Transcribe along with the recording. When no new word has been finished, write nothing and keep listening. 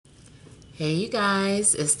Hey you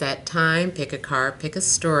guys, it's that time. Pick a card, pick a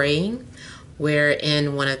story,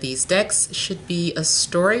 wherein one of these decks should be a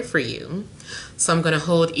story for you. So I'm going to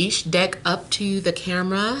hold each deck up to the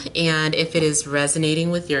camera, and if it is resonating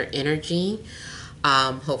with your energy,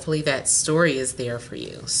 hopefully that story is there for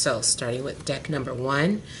you. So starting with deck number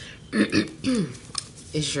one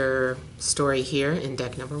is your story here in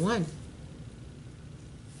deck number one.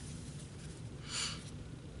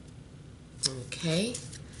 Okay.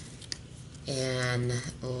 And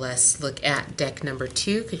let's look at deck number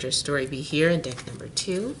two. Could your story be here in deck number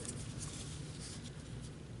two?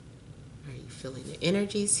 Are you feeling the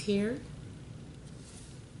energies here?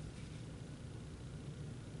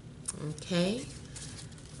 Okay.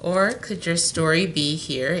 Or could your story be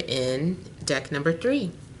here in deck number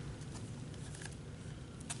three?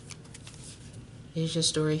 Is your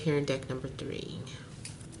story here in deck number three?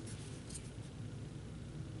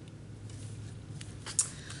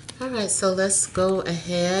 All right, so let's go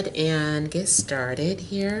ahead and get started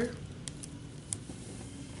here.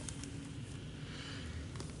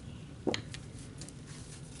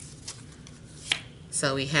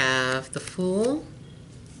 So we have the Fool,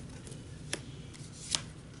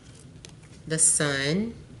 the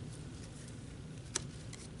Sun,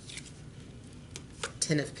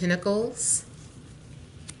 Ten of Pentacles,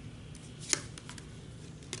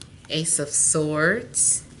 Ace of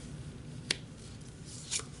Swords,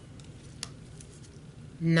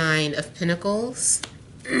 Nine of Pentacles.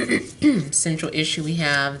 Central issue, we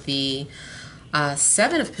have the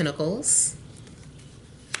Seven of Pentacles,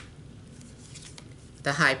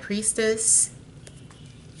 the High Priestess,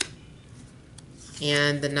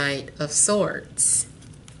 and the Knight of Swords.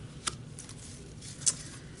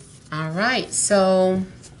 All right, so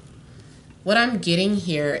what I'm getting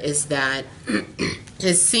here is that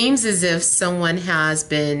it seems as if someone has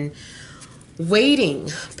been waiting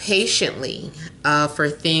patiently for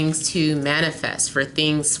things to manifest,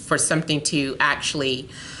 for something to actually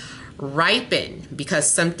ripen,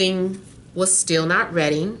 because something was still not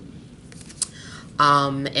ready.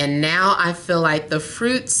 And now I feel like the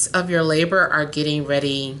fruits of your labor are getting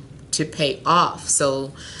ready to pay off.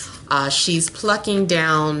 So she's plucking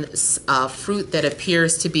down fruit that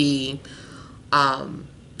appears to be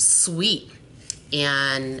sweet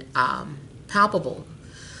and palpable.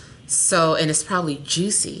 So, and it's probably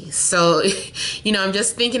juicy. So, you know, I'm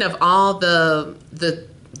just thinking of all the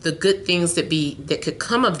good things that could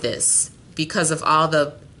come of this because of all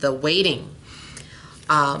the waiting.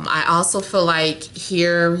 I also feel like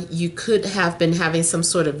here you could have been having some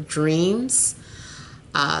sort of dreams.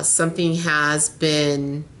 Something has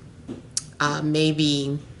been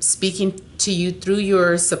maybe speaking to you through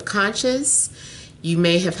your subconscious. You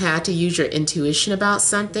may have had to use your intuition about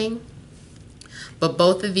something. But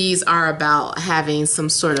both of these are about having some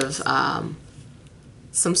sort of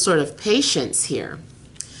patience here.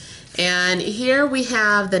 And here we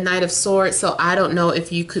have the Knight of Swords. So I don't know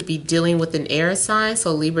if you could be dealing with an air sign.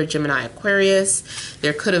 So Libra, Gemini, Aquarius.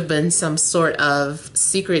 There could have been some sort of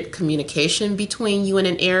secret communication between you and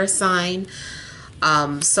an air sign.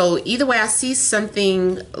 So either way, I see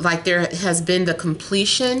something like there has been the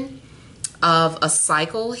completion of a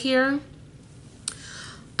cycle here.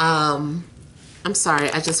 I'm sorry,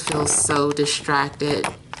 I just feel so distracted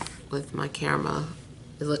with my camera.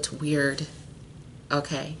 It looked weird.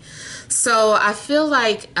 Okay, so I feel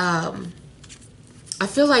like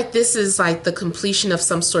this is like the completion of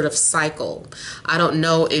some sort of cycle. I don't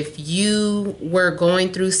know if you were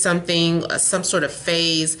going through something, some sort of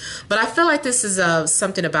phase, but I feel like this is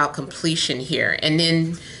something about completion here. And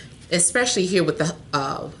then, especially here with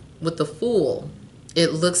the Fool,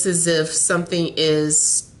 it looks as if something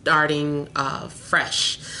is starting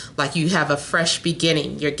fresh, like you have a fresh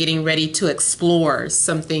beginning. You're getting ready to explore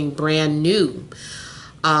something brand new.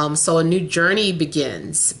 So a new journey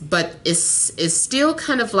begins, but it's still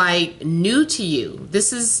kind of like new to you.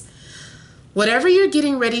 This is whatever you're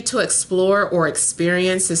getting ready to explore or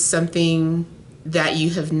experience is something that you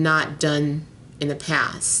have not done in the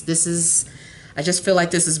past. I just feel like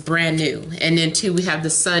this is brand new. And then too, we have the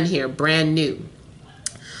Sun here, brand new.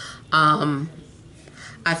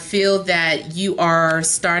 I feel that you are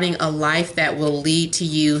starting a life that will lead to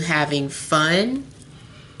you having fun.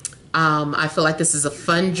 I feel like this is a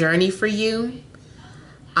fun journey for you.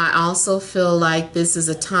 I also feel like this is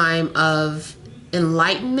a time of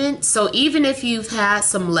enlightenment. So even if you've had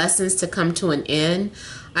some lessons to come to an end,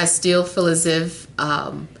 I still feel as if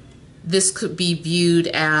this could be viewed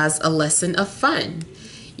as a lesson of fun.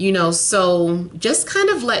 You know, so just kind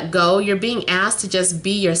of let go. You're being asked to just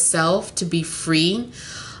be yourself, to be free.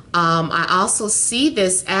 I also see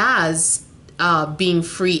this as being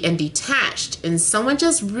free and detached, and someone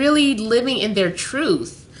just really living in their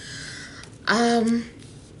truth.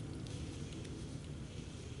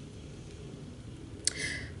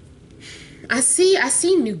 I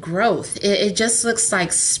see new growth. It just looks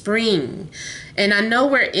like spring. And I know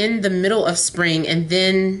we're in the middle of spring, and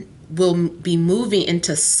then we'll be moving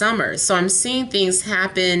into summer. So I'm seeing things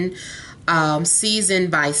happen season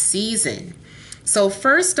by season. So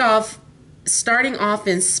first off, starting off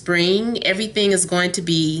in spring, everything is going to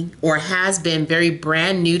be, or has been, very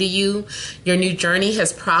brand new to you. Your new journey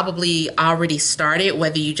has probably already started,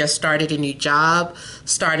 whether you just started a new job,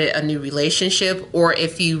 started a new relationship, or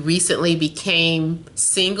if you recently became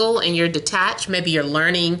single and you're detached, maybe you're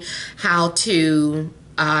learning how to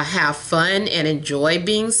have fun and enjoy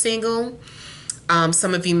being single.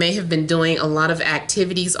 Some of you may have been doing a lot of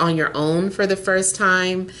activities on your own for the first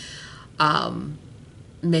time.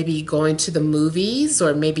 Maybe going to the movies,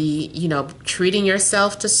 or maybe, treating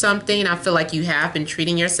yourself to something. I feel like you have been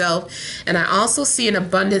treating yourself. And I also see an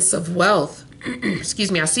abundance of wealth.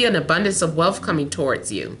 Excuse me. I see an abundance of wealth coming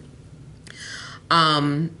towards you.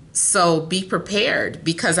 So be prepared,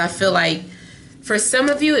 because I feel like for some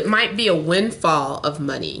of you, it might be a windfall of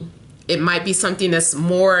money. It might be something that's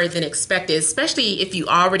more than expected, especially if you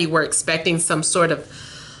already were expecting some sort of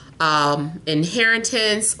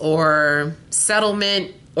inheritance or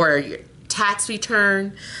settlement or your tax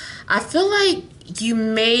return. I feel like you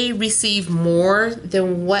may receive more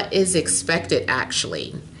than what is expected,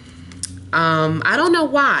 actually. I don't know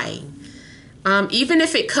why. Even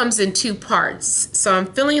if it comes in two parts. So I'm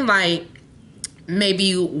feeling like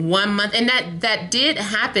maybe 1 month, and that did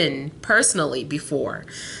happen personally before,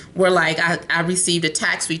 where like I received a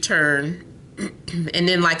tax return, and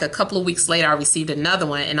then like a couple of weeks later I received another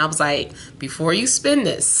one, and I was like, before you spend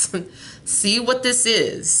this, see what this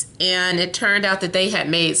is. And it turned out that they had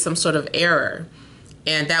made some sort of error,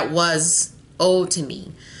 and that was owed to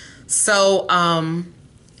me. So I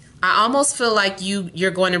almost feel like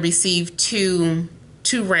you're going to receive two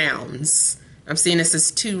rounds. I'm seeing this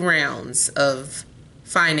as 2 rounds of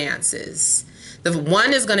finances. The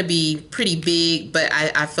one is going to be pretty big, but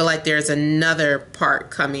I feel like there's another part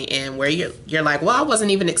coming in where you're like, well, I wasn't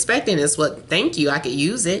even expecting this. Well, thank you. I could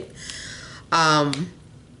use it.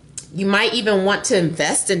 You might even want to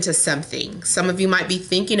invest into something. Some of you might be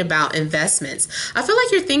thinking about investments. I feel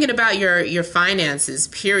like you're thinking about your finances,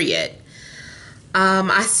 period.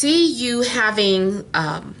 I see you having,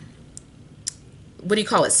 what do you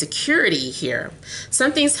call it? Security here.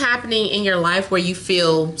 Something's happening in your life where you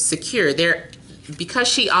feel secure. Because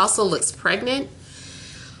she also looks pregnant,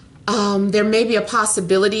 there may be a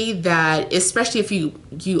possibility that, especially if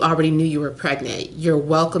you already knew you were pregnant, you're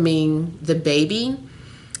welcoming the baby.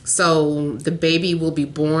 So the baby will be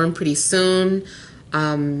born pretty soon.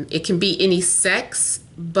 It can be any sex,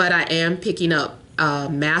 but I am picking up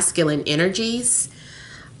masculine energies.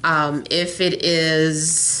 If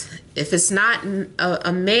it's not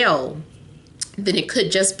a male, then it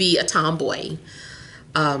could just be a tomboy.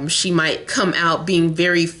 She might come out being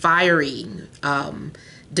very fiery,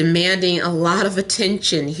 demanding a lot of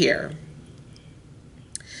attention here.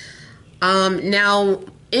 Now,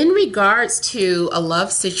 in regards to a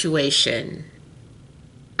love situation,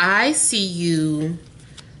 I see you,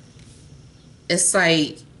 it's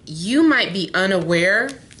like you might be unaware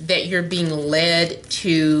that you're being led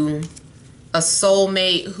to a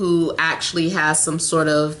soulmate who actually has some sort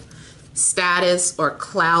of status or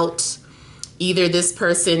clout. Either this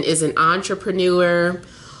person is an entrepreneur,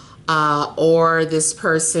 or this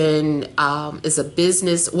person is a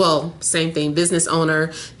business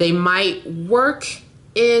owner. They might work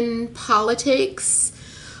in politics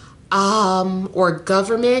or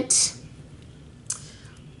government.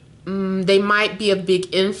 They might be a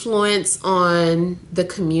big influence on the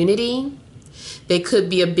community. They could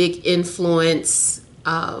be a big influence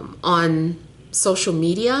on social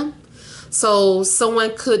media. So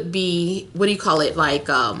someone could be, what do you call it? Like,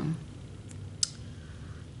 I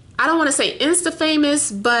don't want to say Insta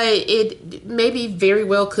famous, but it maybe very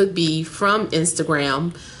well could be from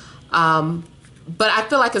Instagram. But I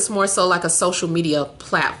feel like it's more so like a social media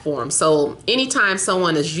platform. So anytime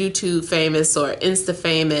someone is YouTube famous or Insta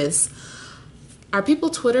famous, are people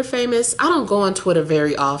Twitter famous? I don't go on Twitter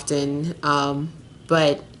very often,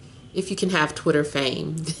 but if you can have Twitter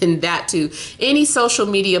fame, then that too. Any social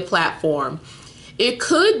media platform. It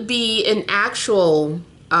could be an actual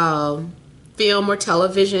film or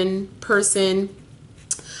television person.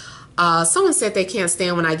 Someone said they can't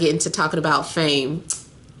stand when I get into talking about fame.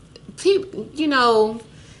 People,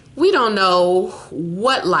 we don't know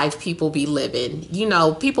what life people be living.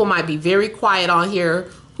 People might be very quiet on here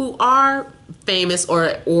who are famous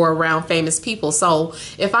or around famous people. So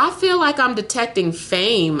if I feel like I'm detecting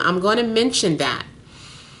fame, I'm going to mention that.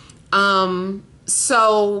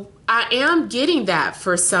 So I am getting that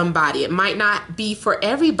for somebody. It might not be for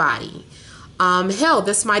everybody. Hell,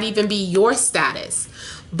 this might even be your status.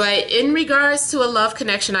 But in regards to a love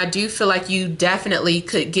connection, I do feel like you definitely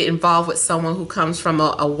could get involved with someone who comes from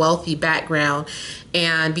a wealthy background.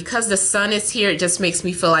 And because the sun is here, it just makes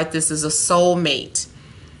me feel like this is a soulmate.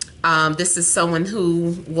 This is someone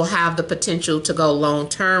who will have the potential to go long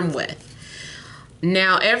term with.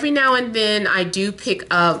 Now, every now and then I do pick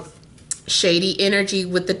up shady energy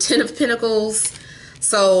with the Ten of Pentacles.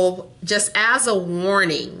 So just as a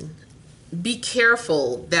warning, be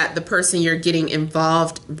careful that the person you're getting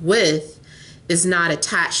involved with is not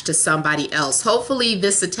attached to somebody else. Hopefully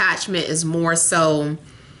this attachment is more so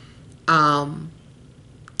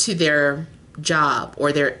to their job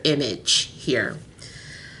or their image here,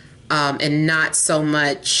 and not so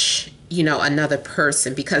much, you know, another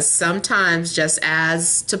person. Because sometimes, just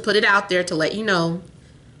as to put it out there to let you know,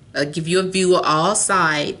 give you a view of all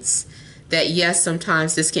sides, that yes,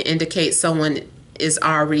 sometimes this can indicate someone is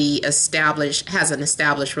already established, has an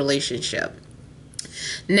established relationship.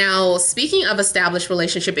 Now, speaking of established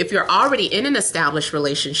relationship, if you're already in an established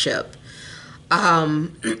relationship,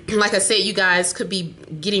 like I said, you guys could be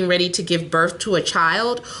getting ready to give birth to a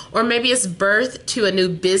child, or maybe it's birth to a new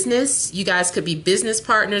business. You guys could be business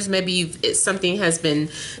partners. Maybe something has been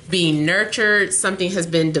being nurtured, something has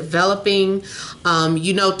been developing.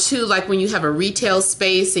 You know, too, like when you have a retail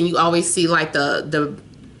space and you always see like the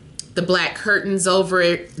black curtains over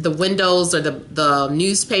it, the windows, or the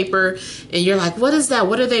newspaper, and you're like, what is that?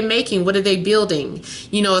 What are they making? What are they building?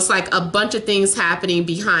 You know, it's like a bunch of things happening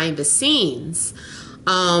behind the scenes.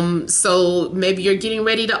 So maybe you're getting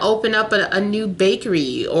ready to open up a new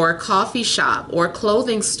bakery or a coffee shop or a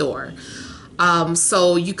clothing store.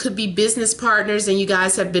 So you could be business partners and you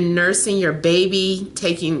guys have been nursing your baby,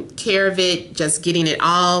 taking care of it, just getting it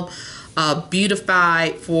all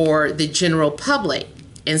beautified for the general public.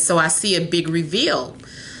 And so I see a big reveal.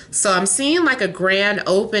 So I'm seeing like a grand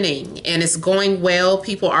opening, and it's going well.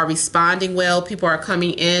 People are responding well. People are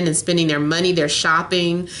coming in and spending their money. They're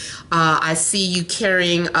shopping. I see you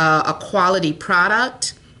carrying a quality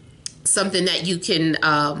product, something that you can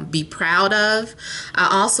be proud of. I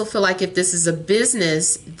also feel like if this is a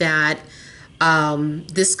business, that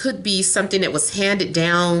this could be something that was handed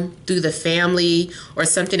down through the family, or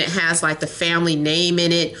something that has like the family name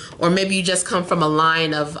in it, or maybe you just come from a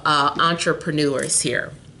line of entrepreneurs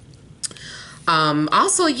here.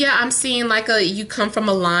 Also, yeah, I'm seeing like you come from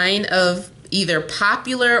a line of either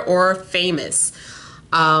popular or famous.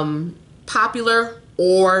 Popular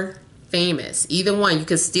or famous, either one. You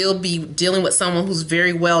could still be dealing with someone who's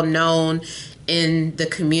very well known in the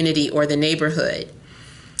community or the neighborhood.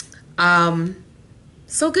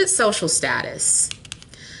 So good social status.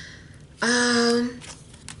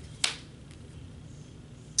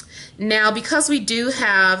 Now, because we do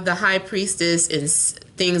have the High Priestess and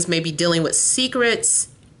things maybe dealing with secrets,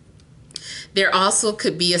 there also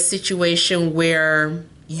could be a situation where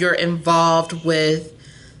you're involved with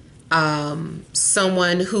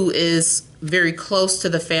someone who is very close to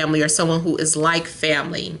the family, or someone who is like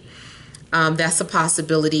family. That's a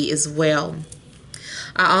possibility as well.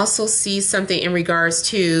 I also see something in regards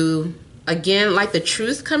to, again, like the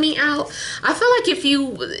truth coming out. I feel like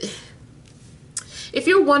if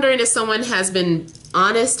you're wondering if someone has been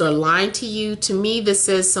honest or lying to you, to me this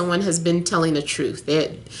says someone has been telling the truth.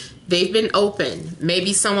 They've been open.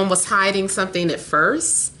 Maybe someone was hiding something at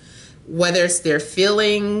first, whether it's their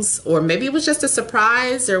feelings, or maybe it was just a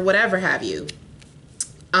surprise, or whatever have you.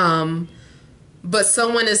 But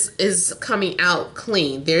someone is coming out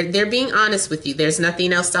clean. They're being honest with you. There's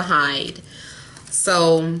nothing else to hide.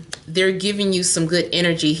 So they're giving you some good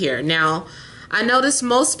energy here. Now, I notice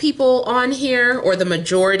most people on here, or the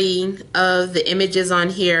majority of the images on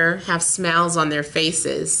here, have smiles on their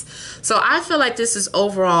faces. So I feel like this is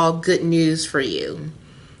overall good news for you.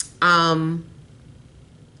 I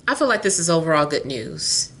feel like this is overall good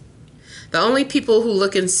news. The only people who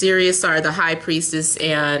looking serious are the High Priestess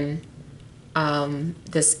and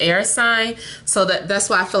this air sign. So that's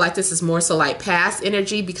why I feel like this is more so like past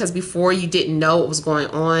energy, because before you didn't know what was going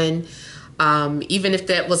on. Even if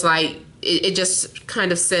that was like, it just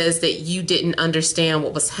kind of says that you didn't understand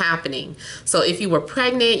what was happening. So if you were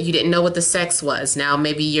pregnant, you didn't know what the sex was. Now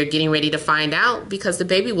maybe you're getting ready to find out, because the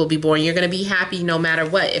baby will be born. You're going to be happy no matter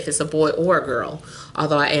what, if it's a boy or a girl.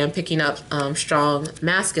 Although I am picking up strong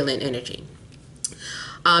masculine energy.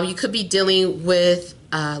 You could be dealing with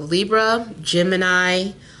Libra,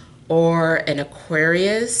 Gemini, or an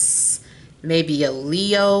Aquarius, maybe a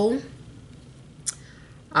Leo,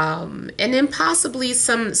 and then possibly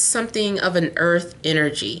something of an earth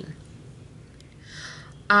energy.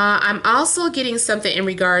 I'm also getting something in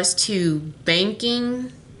regards to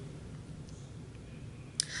banking.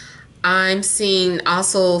 I'm seeing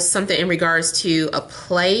also something in regards to a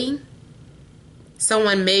play.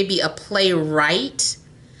 Someone may be a playwright,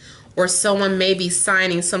 or someone may be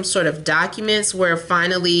signing some sort of documents where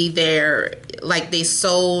finally they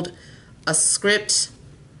sold a script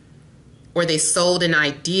or they sold an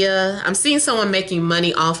idea. I'm seeing someone making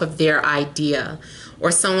money off of their idea,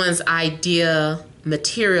 or someone's idea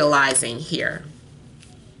materializing here.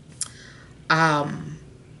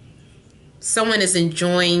 Someone is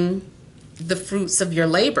enjoying the fruits of your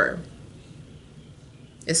labor.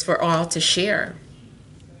 It's for all to share.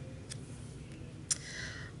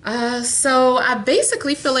 So I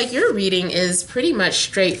basically feel like your reading is pretty much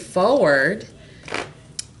straightforward.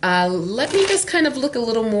 Let me just kind of look a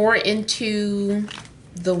little more into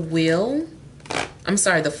the wheel. I'm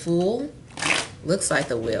sorry, the Fool. Looks like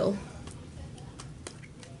the wheel.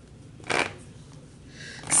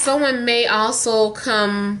 Someone may also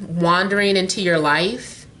come wandering into your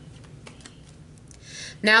life.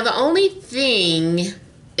 Now, the only thing,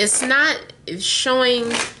 it's not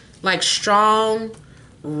showing like strong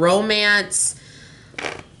romance.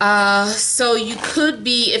 So you could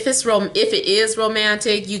be, if it is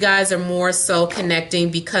romantic, you guys are more so connecting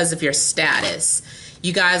because of your status.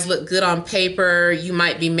 You guys look good on paper. You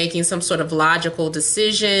might be making some sort of logical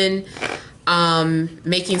decision,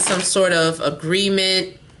 making some sort of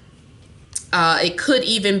agreement. It could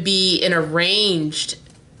even be an arranged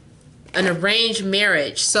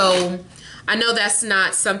marriage. So I know that's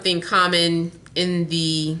not something common in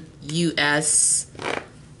the U.S.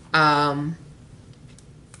 I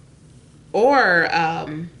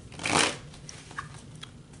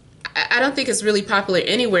don't think it's really popular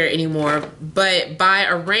anywhere anymore, but by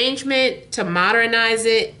arrangement, to modernize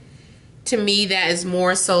it, to me, that is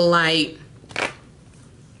more so like,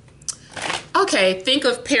 okay, think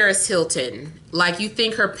of Paris Hilton. Like, you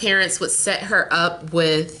think her parents would set her up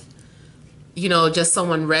with, you know, just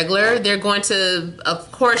someone regular? They're going to,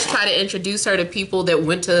 of course, try to introduce her to people that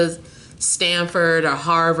went to Stanford or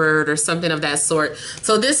Harvard or something of that sort.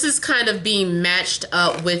 So this is kind of being matched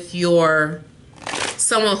up with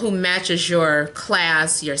someone who matches your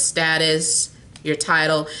class, your status, your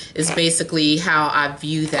title, is basically how I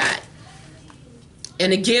view that.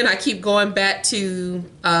 And again, I keep going back to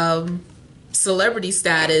celebrity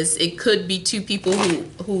status. It could be two people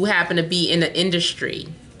who happen to be in the industry.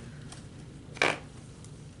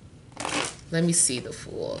 Let me see the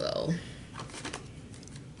Fool, though.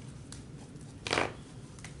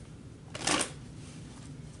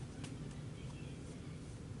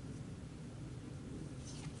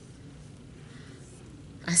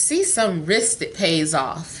 I see some risk that pays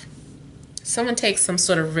off. Someone takes some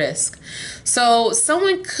sort of risk. So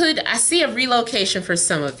someone could, I see a relocation for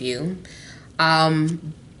some of you.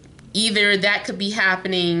 Either that could be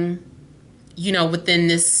happening, you know, within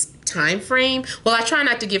this time frame. Well, I try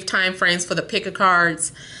not to give time frames for the pick of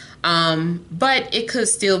cards, but it could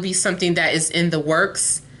still be something that is in the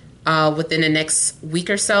works within the next week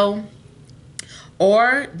or so.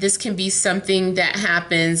 Or this can be something that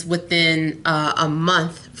happens within a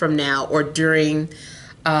month from now, or during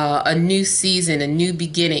a new season, a new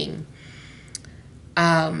beginning,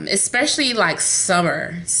 especially like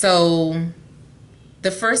summer. So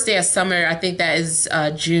the first day of summer, I think that is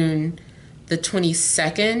June the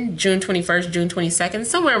 22nd, June 21st, June 22nd,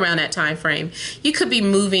 somewhere around that time frame. You could be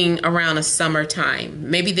moving around a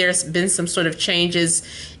summertime. Maybe there's been some sort of changes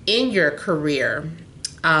in your career.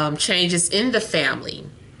 Changes in the family.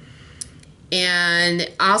 And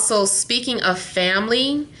also, speaking of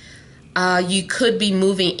family, you could be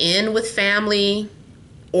moving in with family,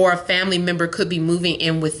 or a family member could be moving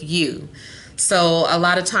in with you. So a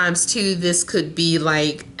lot of times too, this could be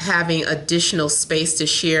like having additional space to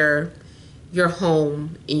share your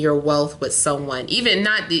home and your wealth with someone. Even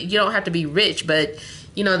not, you don't have to be rich, but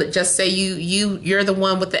you know, that just say you're the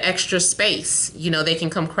one with the extra space. You know, they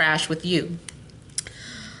can come crash with you.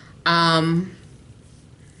 Now,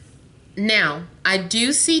 I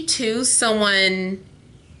do see too someone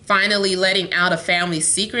finally letting out a family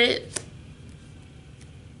secret.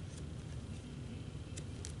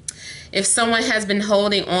 If someone has been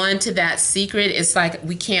holding on to that secret, it's like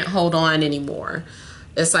we can't hold on anymore.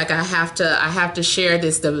 It's like I have to share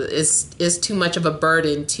this. It's too much of a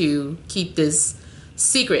burden to keep this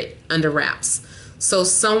secret under wraps. So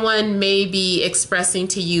someone may be expressing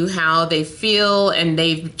to you how they feel, and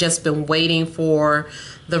they've just been waiting for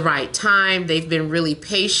the right time. They've been really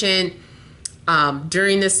patient.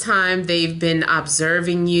 During this time, they've been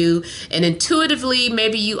observing you, and intuitively,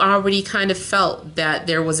 maybe you already kind of felt that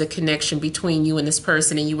there was a connection between you and this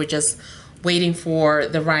person, and you were just waiting for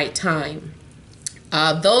the right time.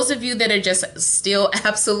 Those of you that are just still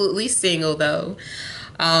absolutely single, though,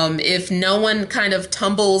 if no one kind of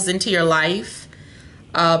tumbles into your life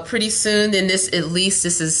pretty soon, then this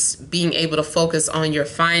is being able to focus on your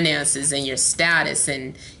finances and your status,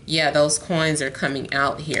 and yeah, those coins are coming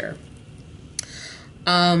out here.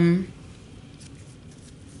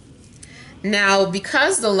 Now,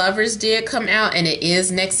 because the Lovers did come out and it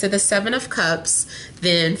is next to the Seven of Cups,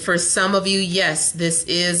 then for some of you, yes, this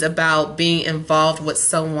is about being involved with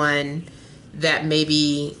someone that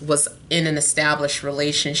maybe was in an established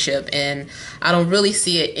relationship, and I don't really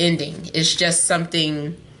see it ending. It's just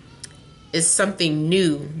something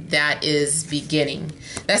new that is beginning.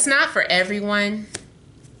 That's not for everyone.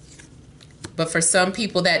 But for some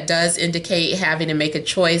people, that does indicate having to make a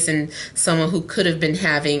choice, and someone who could have been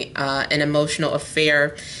having an emotional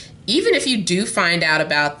affair. Even if you do find out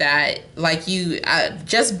about that, like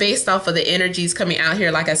just based off of the energies coming out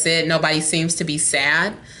here, like I said, nobody seems to be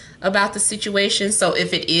sad about the situation. So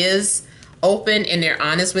if it is open and they're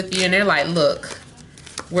honest with you and they're like, look,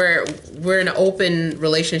 we're in an open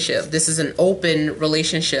relationship. This is an open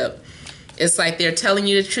relationship. It's like they're telling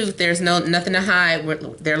you the truth. There's nothing to hide.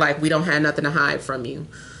 They're like, we don't have nothing to hide from you.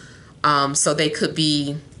 So they could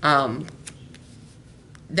be, that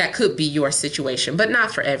could be your situation, but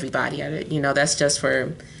not for everybody. That's just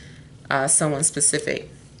for someone specific.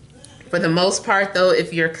 For the most part, though,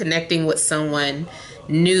 if you're connecting with someone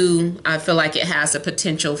new, I feel like it has a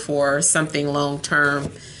potential for something long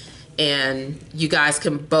term, and you guys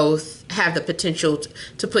can both have the potential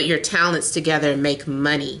to put your talents together and make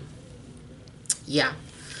money. Yeah.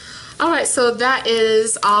 All right, so that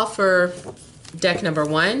is all for deck number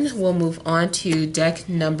 1. We'll move on to deck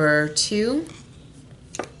number 2.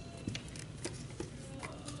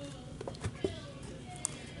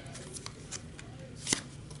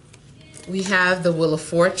 We have the Wheel of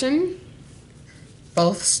Fortune,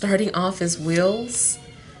 both starting off as wheels.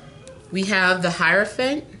 We have the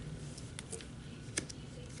Hierophant.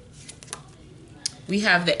 We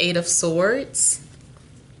have the Eight of Swords.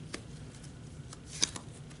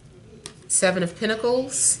 Seven of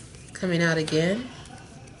Pentacles coming out again.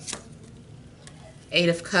 Eight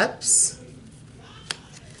of Cups.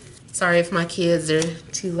 Sorry if my kids are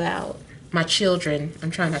too loud. My children.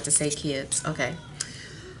 I'm trying not to say kids. Okay.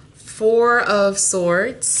 Four of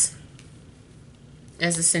Swords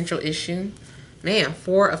as a central issue. Man,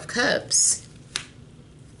 Four of Cups.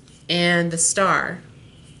 And the Star.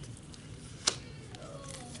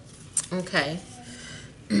 Okay.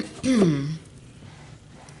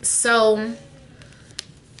 So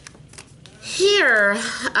here,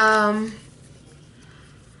 I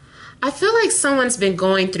feel like someone's been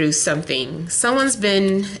going through something. Someone has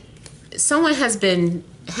been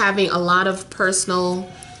having a lot of personal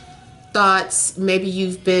thoughts. Maybe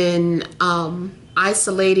you've been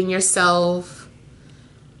isolating yourself.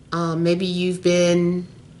 Maybe you've been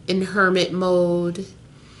in hermit mode.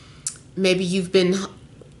 Maybe you've been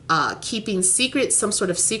keeping secrets, some sort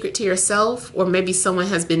of secret to yourself, or maybe someone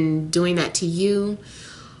has been doing that to you.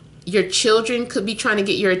 Your children could be trying to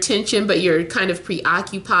get your attention, but you're kind of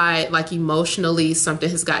preoccupied, like emotionally, something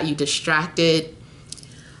has got you distracted.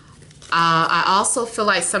 I also feel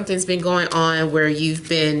like something's been going on where you've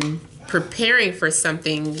been preparing for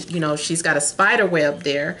something. She's got a spider web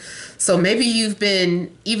there. So maybe you've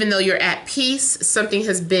been, even though you're at peace, something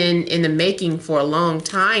has been in the making for a long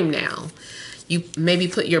time now. You maybe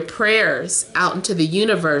put your prayers out into the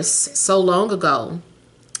universe so long ago,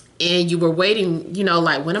 and you were waiting,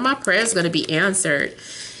 like, when are my prayers going to be answered?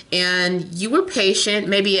 And you were patient.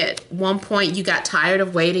 Maybe at one point you got tired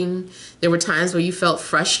of waiting. There were times where you felt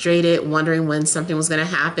frustrated, wondering when something was going to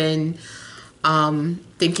happen,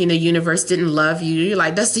 thinking the universe didn't love you. You're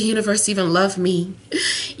like, does the universe even love me?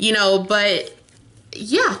 But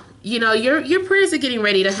yeah. Your prayers are getting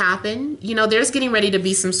ready to happen. There's getting ready to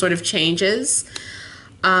be some sort of changes.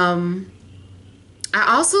 I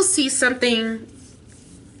also see something,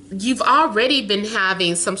 you've already been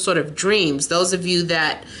having some sort of dreams. Those of you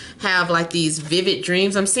that have like these vivid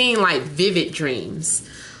dreams, I'm seeing like vivid dreams.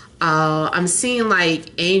 I'm seeing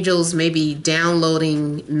like angels maybe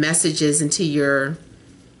downloading messages into your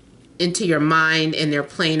mind, and they're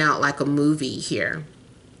playing out like a movie here.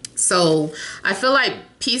 So I feel like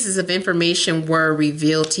pieces of information were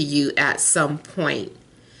revealed to you at some point,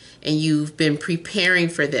 and you've been preparing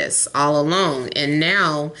for this all along. And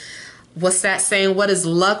now, what's that saying? What is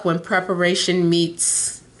luck when preparation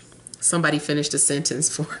meets... Somebody finished a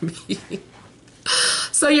sentence for me.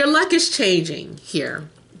 So your luck is changing here.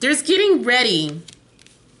 There's getting ready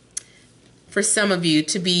for some of you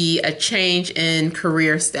to be a change in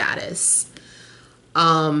career status.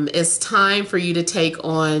 It's time for you to take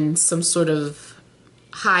on some sort of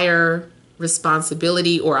higher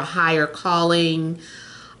responsibility or a higher calling,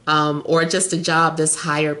 or just a job that's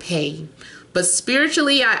higher pay. But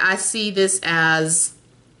spiritually, I see this as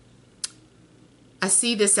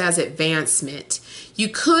advancement. You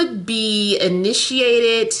could be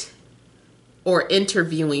initiated or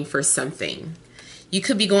interviewing for something. You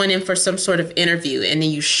could be going in for some sort of interview and then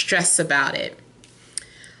you stress about it.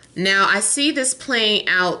 Now, I see this playing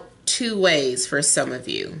out two ways for some of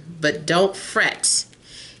you, but don't fret.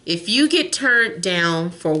 If you get turned down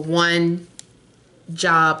for one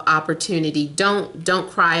job opportunity, don't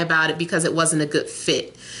cry about it because it wasn't a good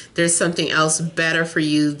fit. There's something else better for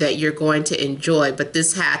you that you're going to enjoy, but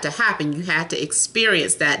this had to happen. You had to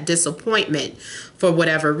experience that disappointment for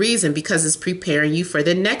whatever reason because it's preparing you for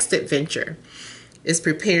the next adventure. It's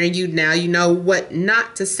preparing you. Now you know what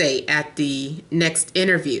not to say at the next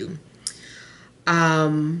interview.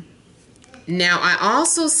 Now I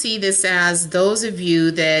also see this as those of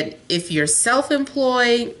you that if you're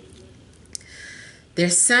self-employed,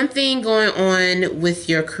 there's something going on with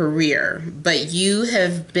your career, but you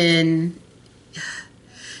have been,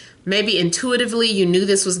 maybe intuitively you knew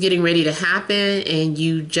this was getting ready to happen and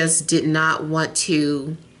you just did not want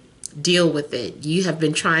to deal with it. You have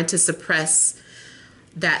been trying to suppress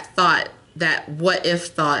that thought, that what if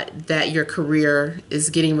thought that your career is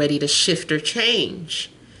getting ready to shift or change.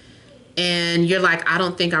 And you're like, I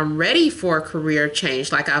don't think I'm ready for a career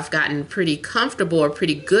change. Like I've gotten pretty comfortable or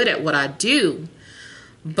pretty good at what I do.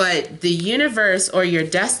 But the universe or your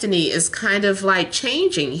destiny is kind of like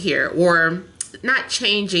changing here, or not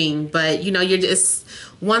changing, but you know, you're just,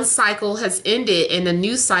 one cycle has ended and a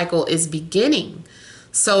new cycle is beginning.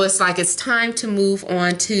 So it's like it's time to move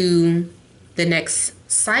on to the next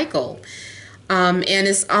cycle. And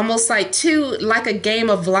it's almost like like a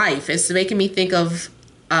game of life. It's making me think of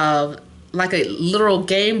like a literal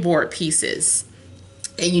game board pieces.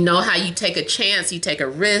 And you know how you take a chance, you take a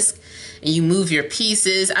risk, and you move your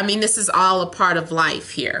pieces. I mean, this is all a part of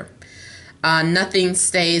life here. Nothing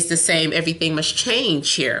stays the same. Everything must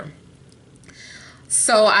change here.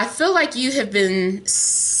 So I feel like you have been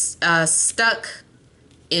stuck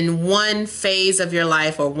in one phase of your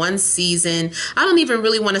life or one season. I don't even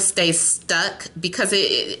really want to stay stuck because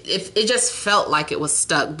it just felt like it was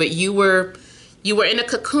stuck. But you were in a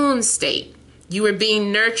cocoon state. You were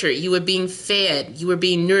being nurtured. You were being fed. You were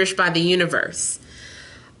being nourished by the universe.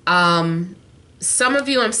 Some of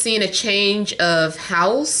you, I'm seeing a change of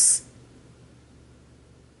house.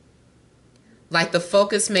 Like the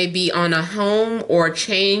focus may be on a home or a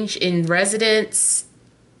change in residence.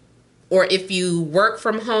 Or if you work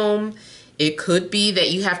from home, it could be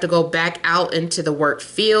that you have to go back out into the work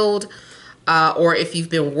field. Or if you've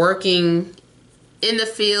been working in the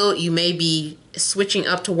field, you may be switching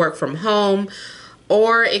up to work from home.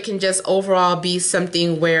 Or it can just overall be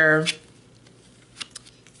something where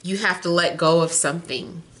you have to let go of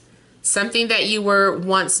something. Something that you were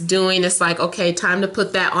once doing. It's like, okay, time to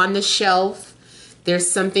put that on the shelf. There's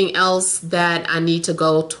something else that I need to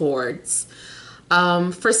go towards.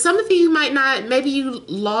 For some of you, you might not, maybe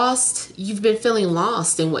you've been feeling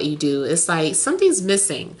lost in what you do. It's like something's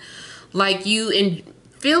missing. Like you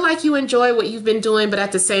feel like you enjoy what you've been doing, but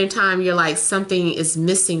at the same time, you're like, something is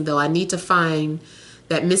missing though. I need to find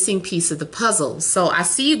that missing piece of the puzzle. So I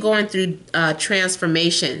see you going through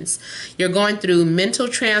transformations. You're going through mental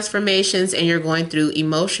transformations and you're going through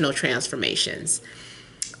emotional transformations.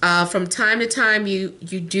 From time to time, you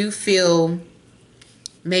do feel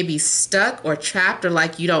maybe stuck or trapped or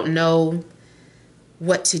like you don't know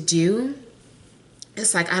what to do.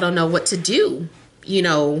 It's like, I don't know what to do, you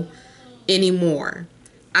know, anymore.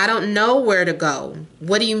 I don't know where to go.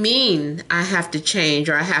 What do you mean I have to change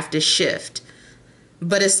or I have to shift?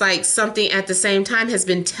 But it's like something at the same time has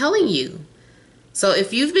been telling you. So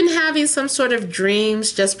if you've been having some sort of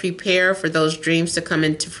dreams, just prepare for those dreams to come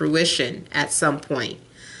into fruition at some point.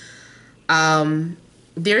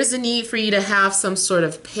 There's a need for you to have some sort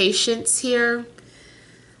of patience here,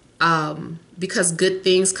 because good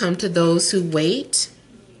things come to those who wait.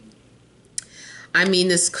 I mean,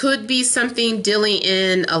 this could be something dealing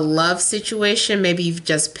in a love situation. Maybe you've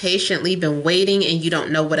just patiently been waiting and you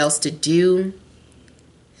don't know what else to do.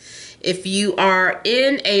 If you are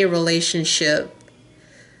in a relationship,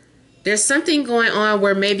 There's something going on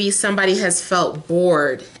where maybe somebody has felt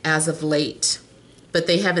bored as of late, but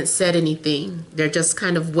they haven't said anything. They're just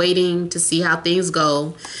kind of waiting to see how things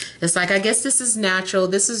go. It's like, I guess this is natural.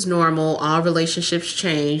 This is normal. All relationships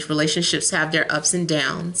change. Relationships have their ups and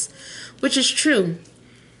downs, which is true.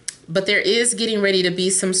 But there is getting ready to be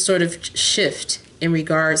some sort of shift in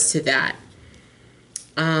regards to that.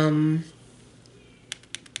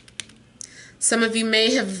 Some of you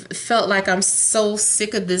may have felt like, I'm so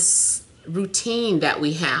sick of this routine that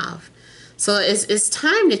we have. So it's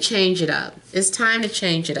time to change it up. It's time to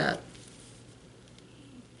change it up.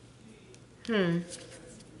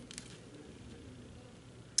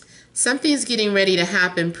 Something's getting ready to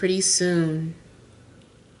happen pretty soon.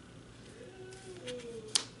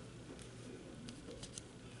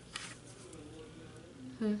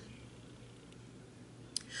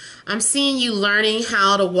 I'm seeing you learning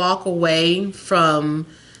how to walk away from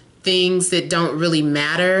things that don't really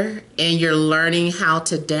matter, and you're learning how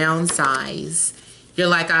to downsize. You're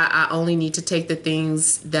like, I only need to take the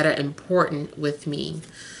things that are important with me.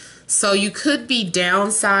 So you could be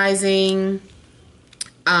downsizing.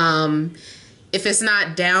 If it's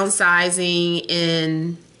not downsizing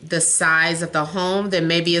in the size of the home, then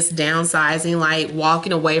maybe it's downsizing, like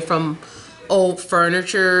walking away from old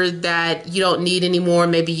furniture that you don't need anymore.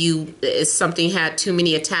 Maybe something had too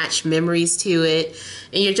many attached memories to it,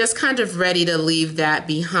 and you're just kind of ready to leave that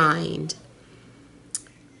behind.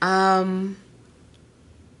 Let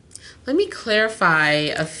me clarify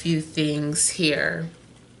a few things here.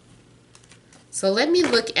 So let me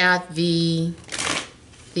look at the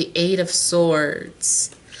Eight of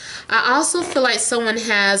Swords. I also feel like someone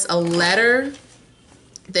has a letter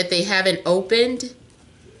that they haven't opened,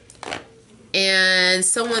 and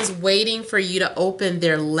someone's waiting for you to open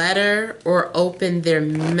their letter or open their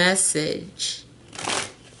message.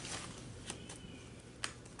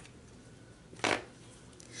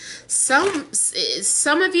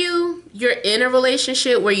 Some of you, you're in a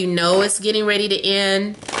relationship where you know it's getting ready to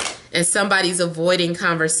end, and somebody's avoiding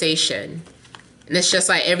conversation. And it's just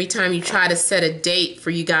like every time you try to set a date for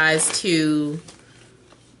you guys to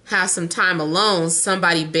have some time alone,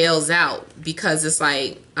 somebody bails out because it's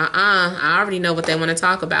like, I already know what they want to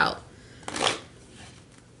talk about.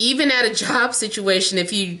 Even at a job situation,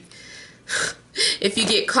 if you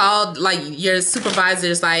get called, like your supervisor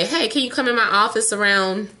is like, hey, can you come in my office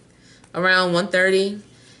around 1:30?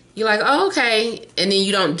 You're like, oh, okay. And then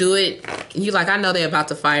you don't do it. And you're like, I know they're about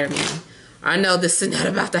to fire me. Or I know this and that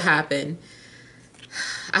about to happen.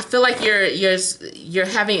 I feel like you're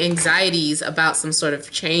having anxieties about some sort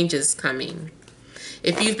of changes coming.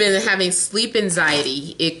 If you've been having sleep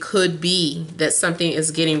anxiety, it could be that something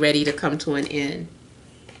is getting ready to come to an end.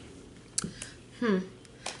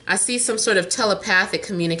 I see some sort of telepathic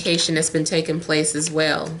communication that's been taking place as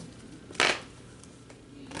well.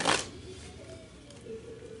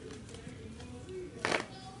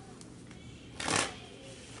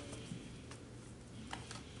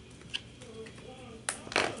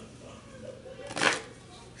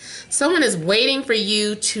 Someone is waiting for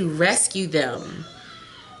you to rescue them,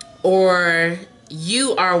 or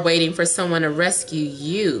you are waiting for someone to rescue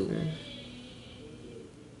you.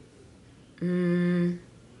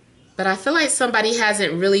 But I feel like somebody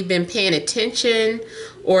hasn't really been paying attention,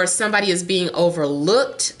 or somebody is being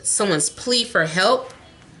overlooked. Someone's plea for help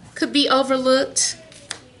could be overlooked.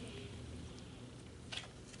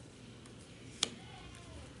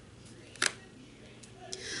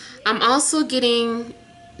 I'm also getting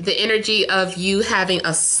the energy of you having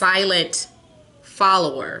a silent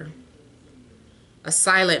follower. A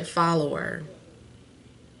silent follower.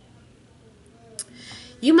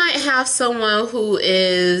 You might have someone who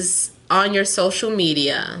is on your social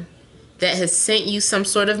media that has sent you some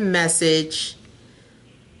sort of message,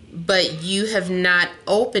 but you have not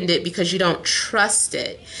opened it because you don't trust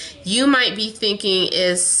it. You might be thinking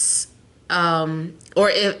it's, or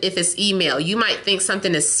if it's email, you might think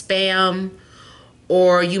something is spam,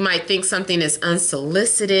 or you might think something is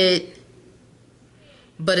unsolicited,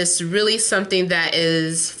 but it's really something that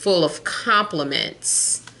is full of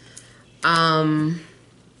compliments.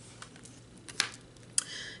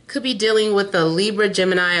 Could be dealing with a Libra,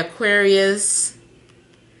 Gemini, Aquarius,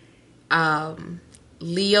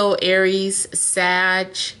 Leo, Aries,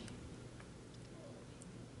 Sag,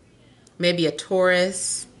 maybe a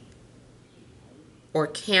Taurus or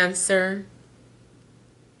Cancer.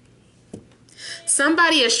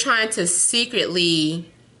 Somebody is trying to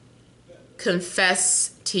secretly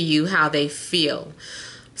confess to you how they feel.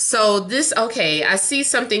 So this, okay, I see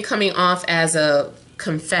something coming off as a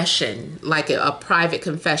confession, like a private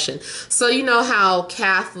confession. So you know how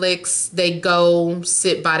Catholics, they go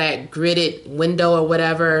sit by that gridded window or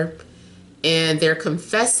whatever, and they're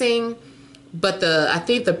confessing, but I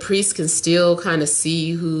think the priest can still kind of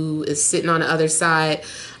see who is sitting on the other side.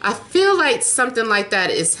 I feel like something like that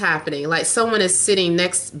is happening. Like someone is sitting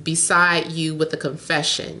beside you with a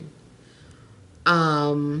confession.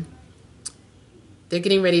 They're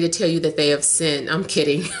getting ready to tell you that they have sinned. I'm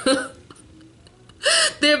kidding.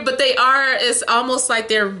 But they are, it's almost like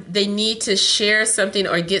they need to share something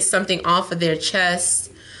or get something off of their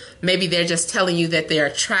chest. Maybe they're just telling you that they're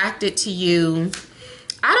attracted to you.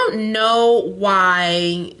 I don't know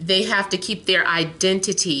why they have to keep their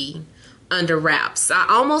identity under wraps. I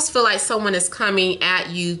almost feel like someone is coming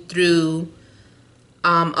at you through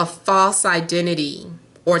a false identity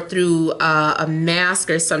or through a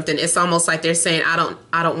mask or something. It's almost like they're saying, I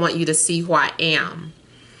don't want you to see who I am.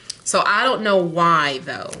 So I don't know why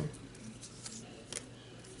though.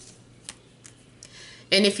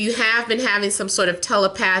 And if you have been having some sort of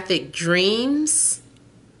telepathic dreams,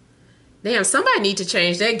 damn, somebody need to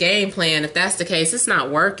change their game plan. If that's the case, it's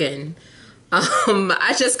not working.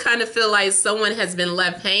 I just kind of feel like someone has been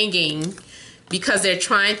left hanging because they're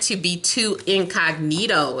trying to be too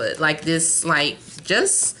incognito. Like this, like,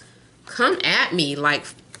 just come at me, like,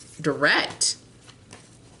 direct.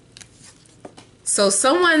 So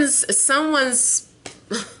someone's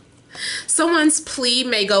plea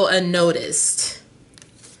may go unnoticed.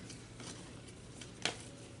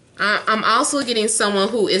 I'm also getting someone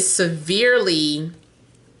who is severely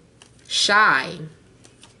shy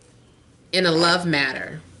in a love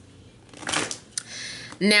matter.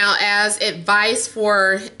 Now, as advice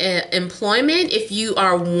for employment, if you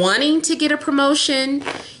are wanting to get a promotion,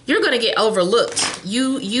 you're going to get overlooked.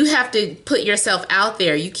 You have to put yourself out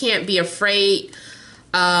there. You can't be afraid.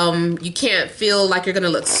 You can't feel like you're going to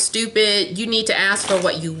look stupid. You need to ask for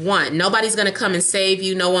what you want. Nobody's going to come and save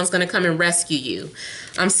you. No one's going to come and rescue you.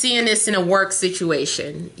 I'm seeing this in a work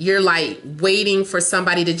situation. You're like waiting for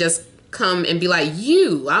somebody to just come and be like,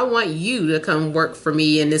 I want you to come work for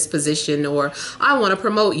me in this position, or I want to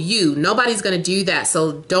promote you. Nobody's going to do that.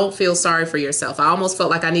 So don't feel sorry for yourself. I almost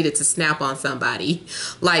felt like I needed to snap on somebody.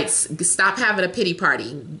 Like, stop having a pity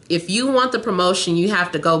party. If you want the promotion, you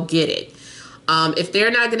have to go get it. If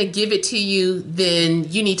they're not going to give it to you,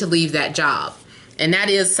 then you need to leave that job. And that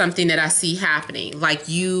is something that I see happening. Like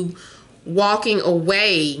you walking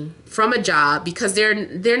away from a job because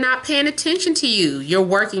they're not paying attention to you. You're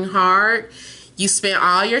working hard. You spent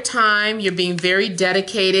all your time. You're being very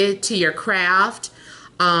dedicated to your craft.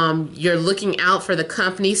 You're looking out for the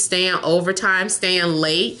company, staying overtime, staying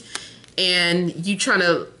late, and you trying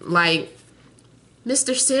to, like,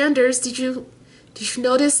 Mr. Sanders, did you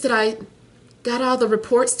notice that I got all the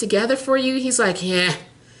reports together for you? He's like, yeah,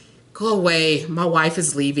 go away. My wife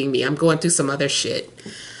is leaving me. I'm going through some other shit.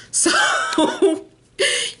 So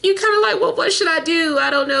you kind of like, well, what should I do? I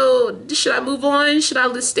don't know. Should I move on? Should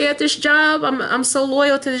I stay at this job? I'm so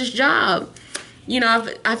loyal to this job. You know,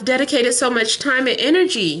 I've dedicated so much time and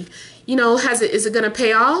energy. You know, is it going to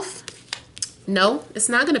pay off? No, it's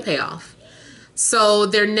not going to pay off. So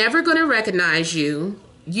they're never going to recognize you.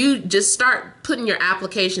 You just start putting your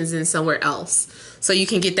applications in somewhere else so you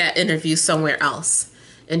can get that interview somewhere else.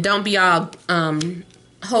 And don't be all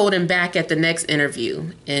holding back at the next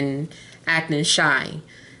interview and acting shy.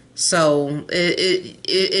 So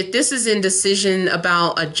if this is indecision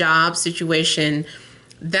about a job situation,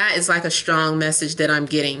 that is like a strong message that I'm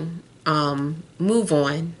getting. Move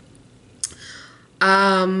on.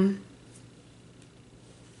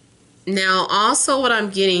 Now, also what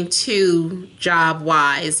I'm getting to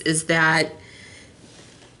job-wise is that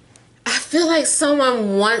I feel like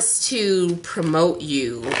someone wants to promote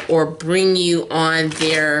you or bring you on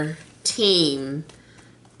their team,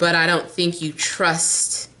 but I don't think you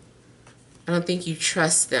trust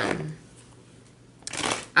them.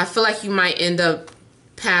 I feel like you might end up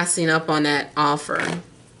passing up on that offer.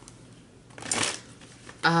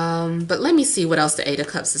 But let me see what else the Eight of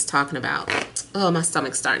Cups is talking about. Oh, my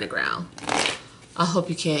stomach's starting to growl. I hope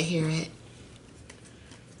you can't hear it.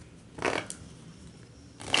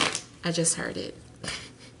 I just heard it.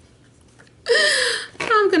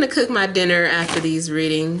 I'm gonna cook my dinner after these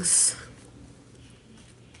readings.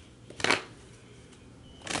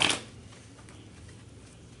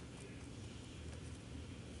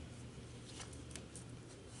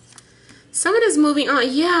 Someone is moving on.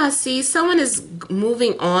 Yeah, see, someone is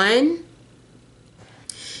moving on.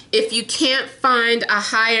 If you can't find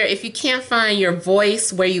if you can't find your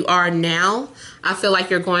voice where you are now, I feel like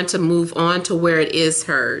you're going to move on to where it is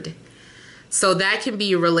heard. So that can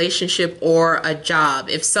be a relationship or a job.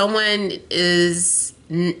 If someone is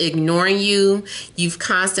ignoring you, you've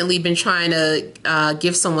constantly been trying to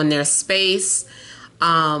give someone their space,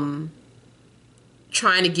 trying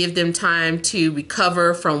to give them time to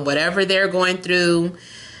recover from whatever they're going through.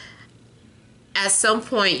 At some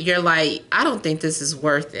point, you're like, I don't think this is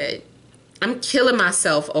worth it. I'm killing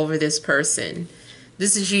myself over this person.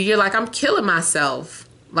 This is you. You're like, I'm killing myself.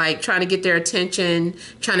 Like trying to get their attention,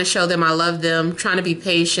 trying to show them I love them, trying to be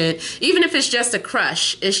patient. Even if it's just a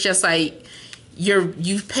crush, it's just like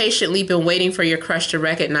you've patiently been waiting for your crush to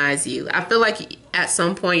recognize you. I feel like at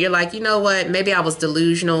some point you're like, you know what? Maybe I was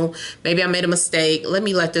delusional. Maybe I made a mistake. Let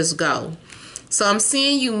me let this go. So I'm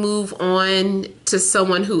seeing you move on to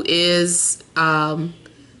someone who is trying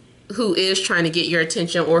to get your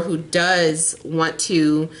attention, or who does want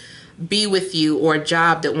to be with you, or a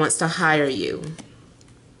job that wants to hire you.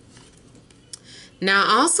 Now,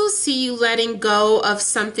 I also see you letting go of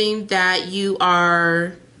something that you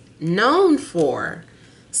are known for.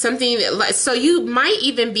 Something like, so you might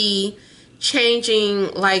even be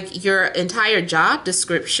changing like your entire job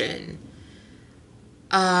description.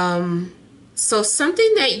 So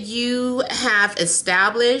something that you have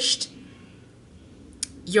established,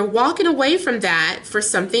 you're walking away from that for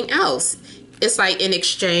something else. It's like in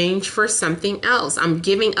exchange for something else. I'm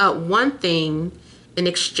giving up one thing in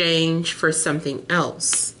exchange for something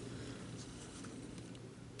else.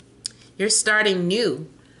 You're starting new.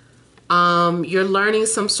 You're learning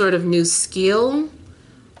some sort of new skill.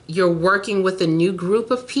 You're working with a new group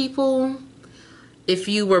of people. If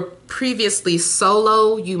you were previously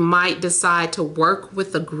solo, you might decide to work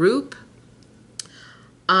with a group.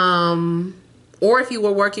 Or if you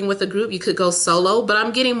were working with a group, you could go solo. But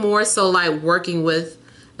I'm getting more so like working with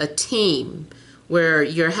a team, where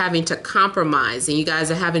you're having to compromise and you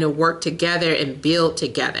guys are having to work together and build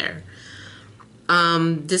together.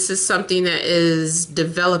 This is something that is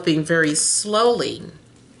developing very slowly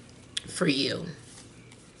for you.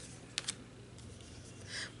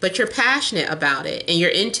 But you're passionate about it, and your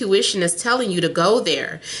intuition is telling you to go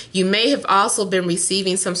there. You may have also been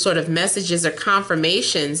receiving some sort of messages or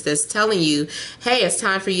confirmations that's telling you, hey, it's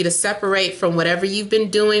time for you to separate from whatever you've been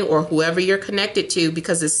doing or whoever you're connected to,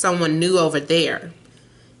 because it's someone new over there.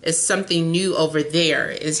 It's something new over there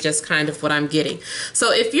is just kind of what I'm getting.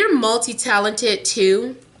 So if you're multi-talented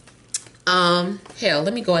too, hell,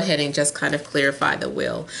 let me go ahead and just kind of clarify the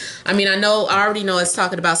wheel. I mean, I already know it's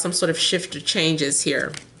talking about some sort of shift or changes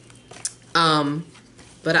here.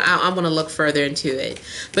 But I want to look further into it.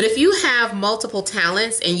 But if you have multiple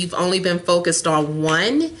talents and you've only been focused on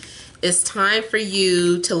one, it's time for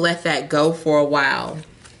you to let that go for a while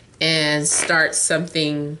and start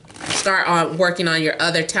on working on your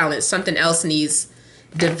other talents. Something else needs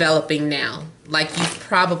developing now. Like you've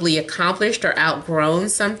probably accomplished or outgrown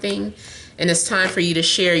something, and it's time for you to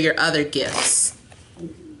share your other gifts.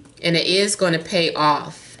 And it is going to pay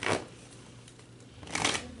off.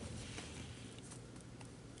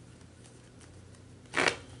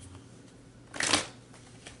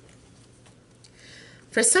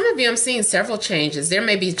 For some of you, I'm seeing several changes. There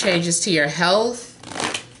may be changes to your health,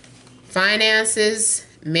 finances,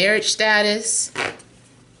 marriage status,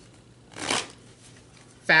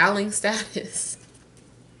 filing status.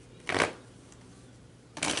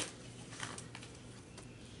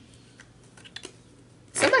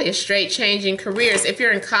 Somebody is straight changing careers. If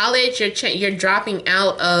you're in college, you're dropping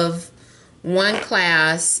out of one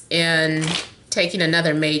class and taking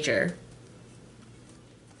another major.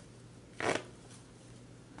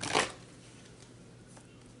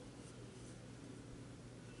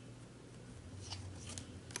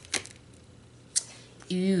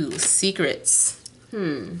 Ooh, secrets.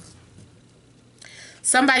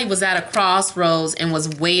 Somebody was at a crossroads and was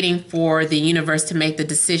waiting for the universe to make the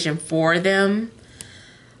decision for them.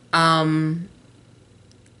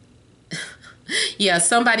 Yeah,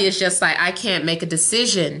 somebody is just like, I can't make a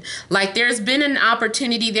decision. Like there's been an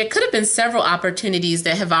opportunity. There could have been several opportunities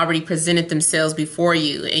that have already presented themselves before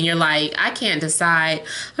you. And you're like, I can't decide.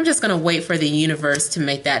 I'm just going to wait for the universe to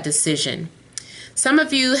make that decision. Some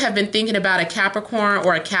of you have been thinking about a Capricorn,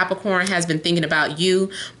 or a Capricorn has been thinking about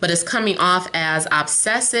you, but it's coming off as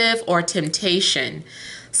obsessive or temptation.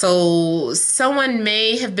 So someone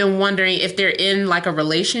may have been wondering if they're in like a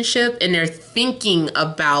relationship and they're thinking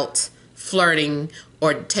about flirting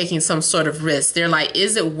or taking some sort of risk. They're like,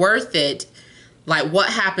 is it worth it? Like, what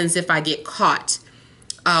happens if I get caught?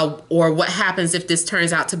 Or what happens if this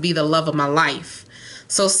turns out to be the love of my life?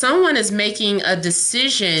 So someone is making a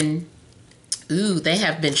decision. Ooh, they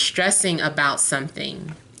have been stressing about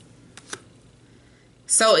something.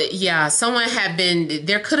 So yeah,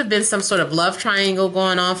 there could have been some sort of love triangle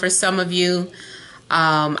going on for some of you.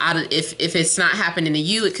 If it's not happening to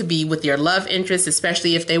you, it could be with your love interest,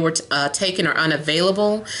 especially if they were taken or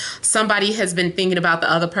unavailable. Somebody has been thinking about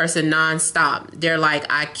the other person nonstop. They're like,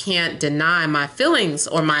 I can't deny my feelings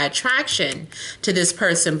or my attraction to this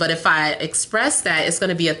person, but if I express that, it's going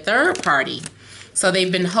to be a third party. So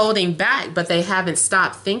they've been holding back, but they haven't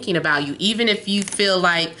stopped thinking about you. Even if you feel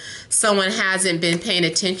like someone hasn't been paying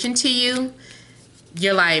attention to you,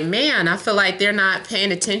 you're like, man, I feel like they're not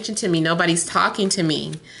paying attention to me. Nobody's talking to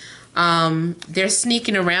me. They're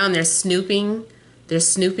sneaking around. They're snooping.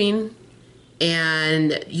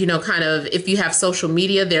 And, you know, kind of, if you have social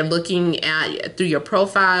media, they're looking at through your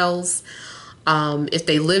profiles. If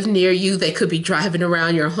they live near you, they could be driving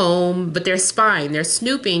around your home, but they're spying, they're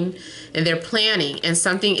snooping, and they're planning. And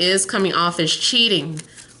something is coming off as cheating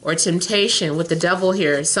or temptation with the devil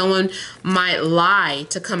here. Someone might lie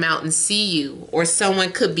to come out and see you, or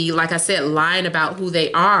someone could be, like I said, lying about who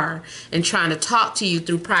they are and trying to talk to you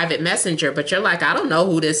through private messenger, but you're like, I don't know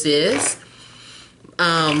who this is.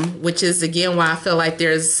 Which is, again, why I feel like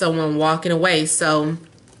there's someone walking away. So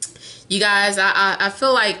you guys, I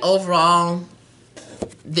feel like overall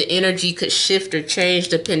the energy could shift or change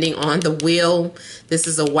depending on the wheel. This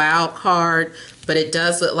is a wild card, but it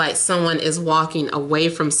does look like someone is walking away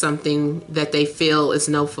from something that they feel is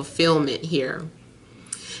no fulfillment here.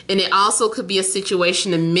 And it also could be a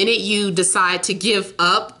situation, the minute you decide to give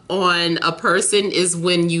up on a person is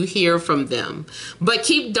when you hear from them. But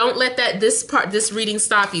don't let this reading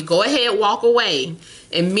stop you. Go ahead, walk away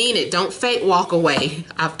and mean it. Don't fake walk away.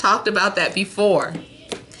 I've talked about that before.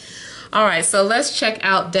 All right, so let's check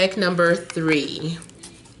out deck number 3.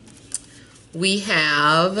 We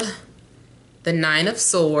have the Nine of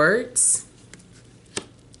Swords.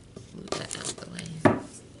 Move that out of the way.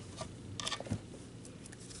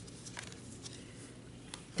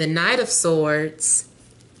 The Knight of Swords.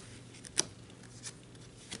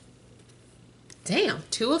 Damn,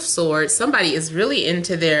 Two of Swords. Somebody is really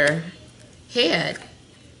into their head.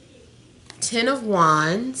 Ten of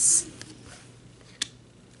Wands.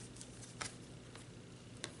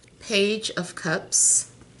 Page of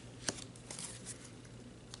Cups.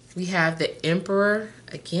 We have the Emperor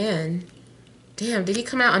again. Damn, did he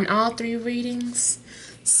come out on all 3 readings?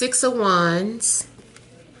 Six of Wands.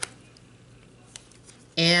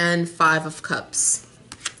 And Five of Cups.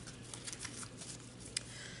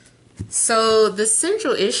 So the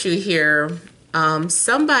central issue here,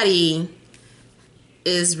 somebody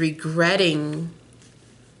is regretting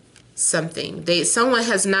something. Someone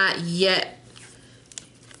has not yet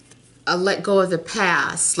let go of the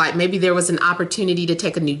past. Like maybe there was an opportunity to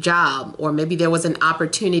take a new job, or maybe there was an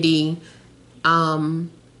opportunity to,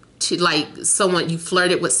 like, you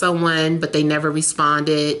flirted with someone but they never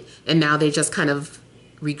responded, and now they're just kind of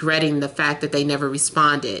regretting the fact that they never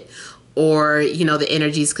responded. Or, you know, the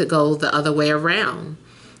energies could go the other way around.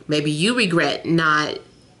 Maybe you regret not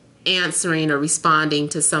answering or responding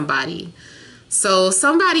to somebody. So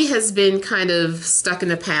somebody has been kind of stuck in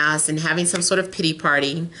the past and having some sort of pity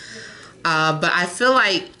party. But I feel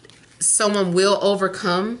like someone will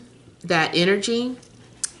overcome that energy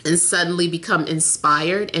and suddenly become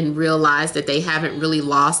inspired and realize that they haven't really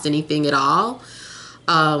lost anything at all.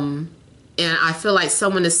 And I feel like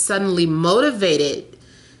someone is suddenly motivated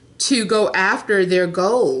to go after their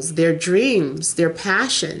goals, their dreams, their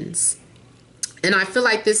passions. And I feel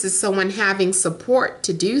like this is someone having support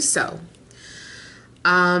to do so.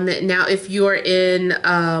 Now, if you're in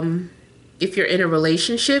a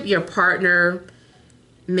relationship, your partner,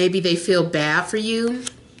 maybe they feel bad for you.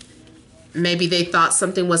 Maybe they thought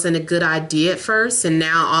something wasn't a good idea at first, and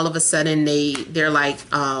now all of a sudden they're like,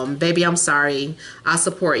 baby, I'm sorry. I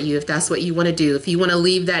support you if that's what you want to do. If you want to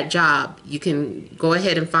leave that job, you can go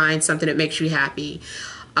ahead and find something that makes you happy.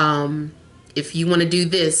 If you want to do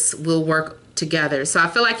this, we'll work together. So I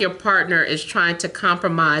feel like your partner is trying to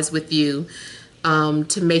compromise with you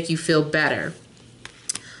to make you feel better.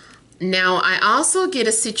 Now, I also get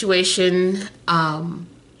a situation, oh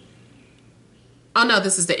no,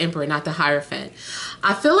 this is the Emperor, not the Hierophant.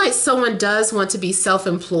 I feel like someone does want to be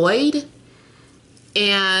self-employed,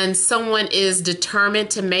 and someone is determined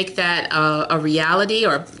to make that a reality,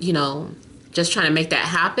 or, you know, just trying to make that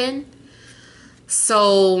happen.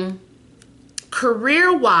 So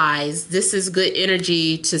career-wise, this is good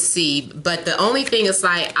energy to see, but the only thing is,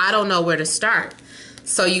 like, I don't know where to start.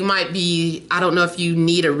 So you might be, I don't know if you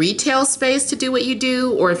need a retail space to do what you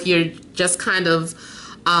do, or if you're just kind of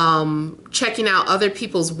checking out other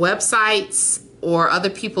people's websites or other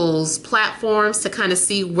people's platforms to kind of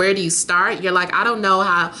see where do you start. You're like, I don't know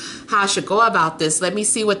how I should go about this. Let me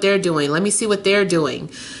see what they're doing. Let me see what they're doing.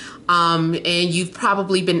 And you've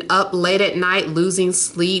probably been up late at night losing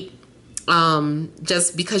sleep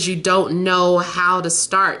just because you don't know how to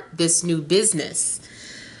start this new business.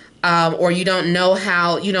 Or you don't know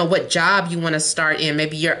how, what job you want to start in.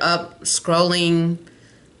 Maybe you're up scrolling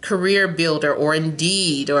Career Builder or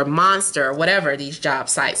Indeed or Monster or whatever these job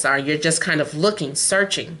sites are. You're just kind of looking,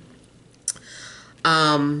 searching.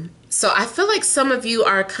 So I feel like some of you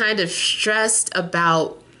are kind of stressed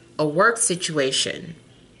about a work situation.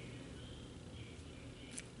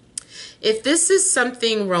 If this is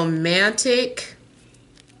something romantic,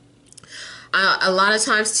 a lot of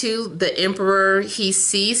times too, the Emperor, he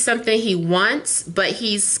sees something he wants, but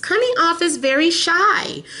he's coming off as very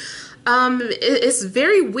shy. It's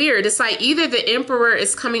very weird. It's like either the Emperor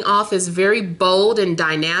is coming off as very bold and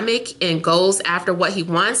dynamic and goes after what he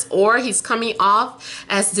wants, or he's coming off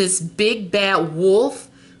as this big bad wolf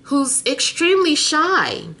who's extremely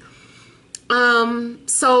shy.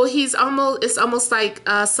 So it's almost like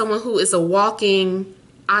someone who is a walking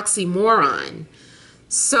oxymoron.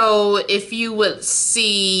 So if you would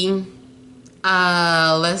see,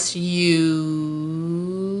 let's use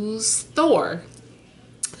Thor.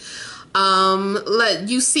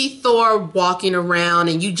 You see Thor walking around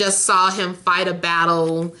and you just saw him fight a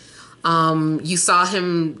battle. You saw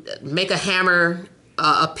him make a hammer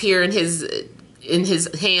appear in his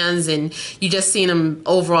hands, and you just seen him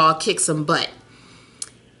overall kick some butt.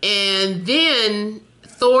 And then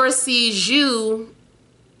Thor sees you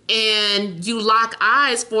and you lock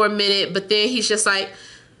eyes for a minute, but then he's just like,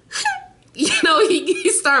 he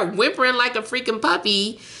start whimpering like a freaking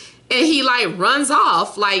puppy, and he like runs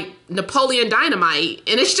off like Napoleon Dynamite.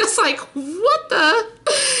 And it's just like, what the,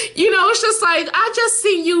 it's just like, I just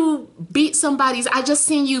seen you beat I just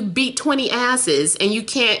seen you beat 20 asses, and you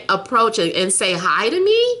can't approach it and say hi to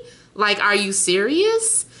me? Like, are you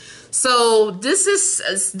serious? So this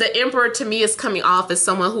is, the Emperor to me is coming off as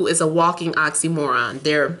someone who is a walking oxymoron.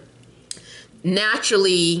 They're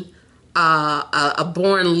naturally a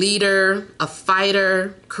born leader, a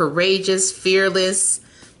fighter, courageous, fearless.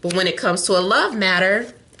 But when it comes to a love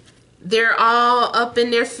matter, they're all up in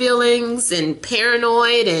their feelings and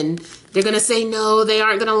paranoid, and they're going to say no, they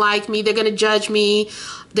aren't going to like me, they're going to judge me,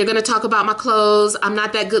 they're going to talk about my clothes, I'm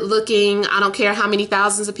not that good looking, I don't care how many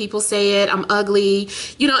thousands of people say it, I'm ugly.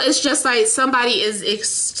 It's just like somebody is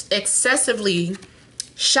excessively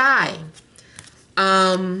shy.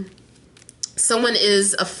 Someone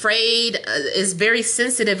is afraid, is very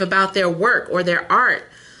sensitive about their work or their art.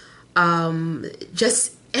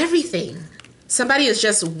 Just everything. Somebody is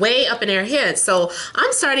just way up in their head. So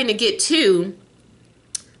I'm starting to get to,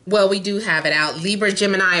 well, we do have it out, Libra,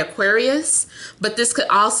 Gemini, Aquarius, but this could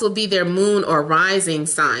also be their moon or rising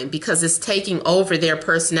sign because it's taking over their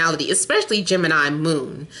personality, especially Gemini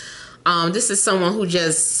moon. This is someone who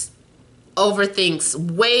just overthinks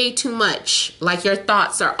way too much. Like your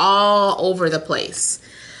thoughts are all over the place.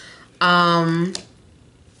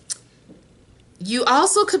 You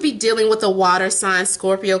also could be dealing with a water sign,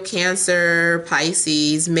 Scorpio, Cancer,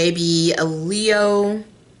 Pisces, maybe a Leo.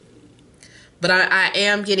 But I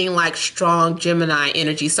am getting like strong Gemini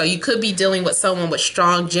energy. So you could be dealing with someone with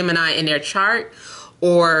strong Gemini in their chart,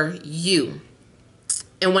 or you.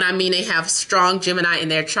 And when I mean they have strong Gemini in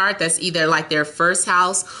their chart, that's either like their first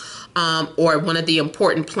house, or one of the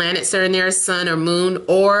important planets are in their sun or moon,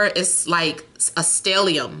 or it's like a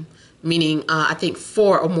stellium, meaning I think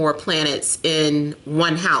 4 or more planets in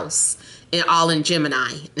one house, and all in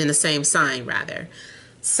Gemini, in the same sign rather.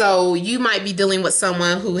 So you might be dealing with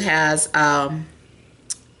someone who has a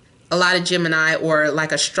lot of Gemini, or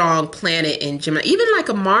like a strong planet in Gemini, even like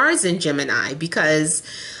a Mars in Gemini, because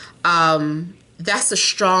that's a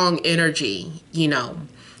strong energy,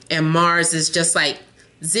 and Mars is just like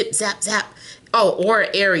zip, zap, zap. Oh, or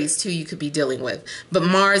Aries too, you could be dealing with. But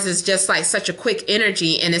Mars is just like such a quick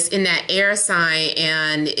energy, and it's in that air sign,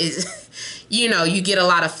 and is, you get a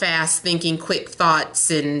lot of fast thinking, quick thoughts,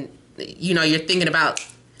 and you're thinking about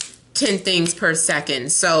 10 things per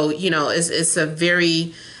second. So, it's a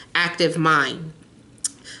very active mind.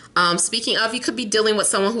 Speaking of, you could be dealing with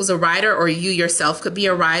someone who's a writer, or you yourself could be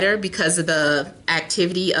a writer because of the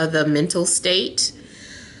activity of the mental state.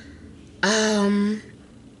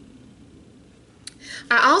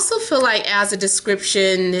 I also feel like, as a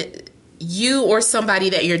description, you or somebody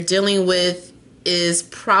that you're dealing with is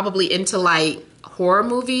probably into like horror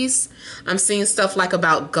movies. I'm seeing stuff like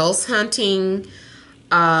about ghost hunting,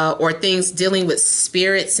 or things dealing with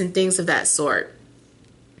spirits and things of that sort.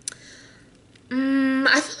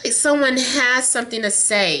 I feel like someone has something to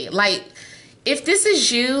say. Like, if this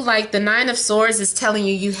is you, like the Nine of Swords is telling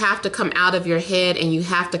you, you have to come out of your head and you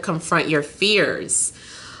have to confront your fears.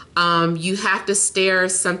 You have to stare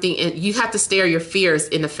something in, you have to stare your fears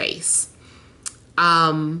in the face.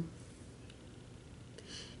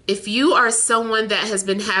 If you are someone that has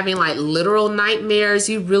been having like literal nightmares,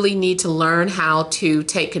 you really need to learn how to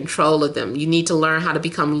take control of them. You need to learn how to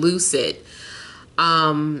become lucid.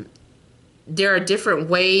 There are different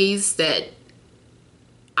ways that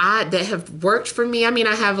have worked for me. I mean,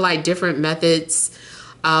 I have like different methods.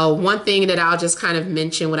 One thing that I'll just kind of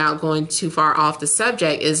mention without going too far off the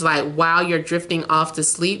subject is like while you're drifting off to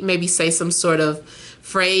sleep, maybe say some sort of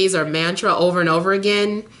phrase or mantra over and over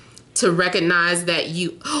again to recognize that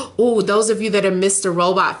you, oh, those of you that are Mr.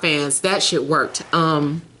 Robot fans, that shit worked.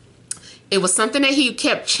 It was something that he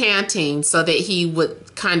kept chanting so that he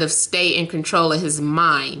would kind of stay in control of his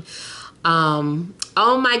mind.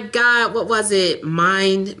 Oh my God, what was it?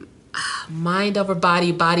 Mind over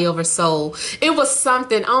body, body over soul. It was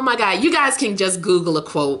something. Oh my God, you guys can just Google a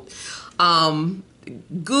quote.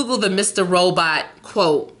 Google the Mr. Robot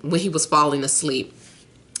quote when he was falling asleep.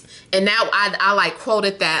 And now I like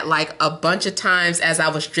quoted that like a bunch of times as I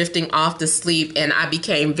was drifting off to sleep, and I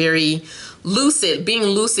became very lucid. Being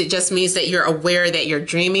lucid just means that you're aware that you're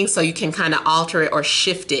dreaming, so you can kind of alter it or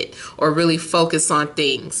shift it or really focus on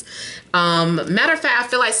things. Matter of fact, I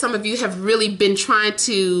feel like some of you have really been trying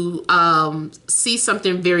to see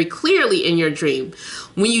something very clearly in your dream.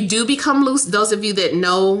 When you do become lucid, those of you that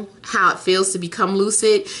know how it feels to become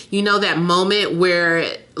lucid, you know that moment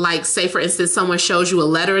where, like, say for instance, someone shows you a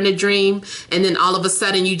letter in a dream, and then all of a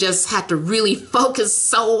sudden you just have to really focus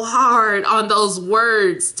so hard on those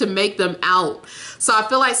words to make them out. So I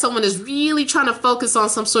feel like someone is really trying to focus on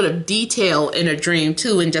some sort of detail in a dream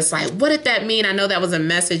too, and just like, what did that mean? I know that was a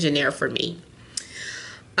message in there for me.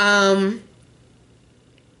 I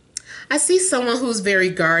see someone who's very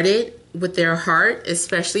guarded with their heart,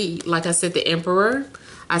 especially, like I said, the Emperor.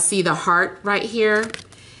 I see the heart right here.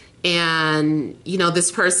 And, you know,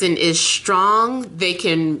 this person is strong. They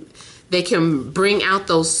can bring out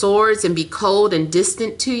those swords and be cold and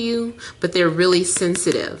distant to you, but they're really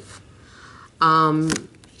sensitive.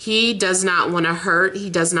 He does not want to hurt. He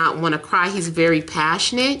does not want to cry. He's very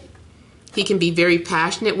passionate. He can be very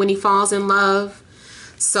passionate when he falls in love.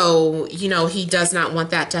 So, you know, he does not want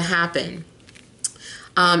that to happen.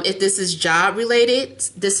 If this is job related,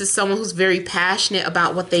 this is someone who's very passionate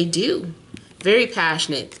about what they do. Very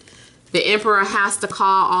passionate. The Emperor has to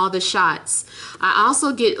call all the shots. I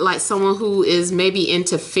also get like someone who is maybe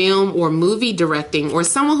into film or movie directing, or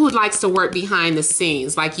someone who likes to work behind the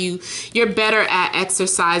scenes. Like you're better at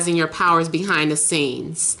exercising your powers behind the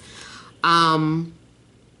scenes.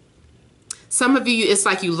 Some of you, it's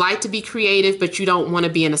like you like to be creative, but you don't want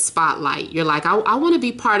to be in a spotlight. You're like, I want to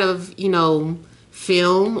be part of, you know,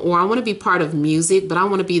 film, or I want to be part of music, but I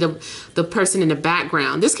want to be the person in the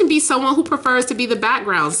background. This can be someone who prefers to be the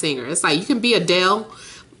background singer. It's like, you can be Adele.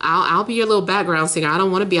 I'll be your little background singer. I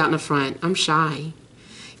don't want to be out in the front. I'm shy.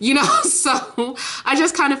 You know, so I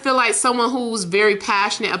just kind of feel like someone who's very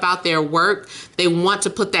passionate about their work. They want to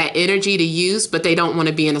put that energy to use, but they don't want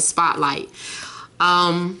to be in a spotlight.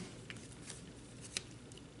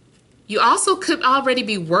 You also could already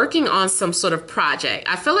be working on some sort of project.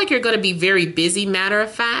 I feel like you're going to be very busy, matter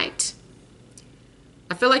of fact.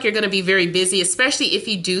 I feel like you're going to be very busy, especially if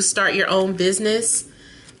you do start your own business.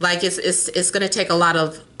 Like it's going to take a lot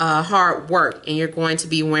of hard work, and you're going to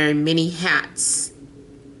be wearing many hats.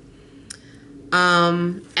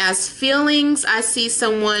 As feelings, I see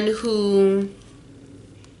someone who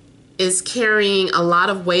is carrying a lot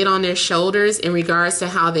of weight on their shoulders in regards to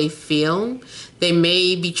how they feel. They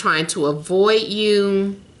may be trying to avoid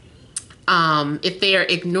you. If they are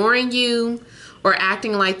ignoring you or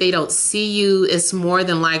acting like they don't see you, it's more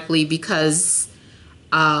than likely because,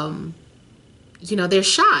 you know, they're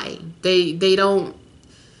shy. They don't,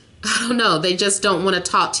 I don't know, they just don't want to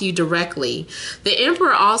talk to you directly. The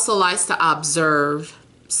Emperor also likes to observe.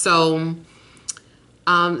 So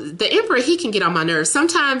the Emperor, he can get on my nerves.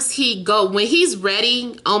 Sometimes when he's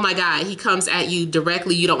ready, oh my God, he comes at you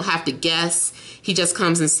directly. You don't have to guess. He just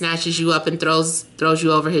comes and snatches you up and throws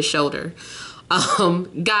you over his shoulder.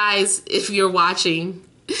 Guys, if you're watching,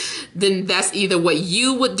 then that's either what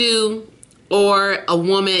you would do, or a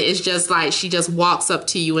woman is just like, she just walks up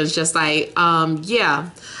to you and is just like, yeah,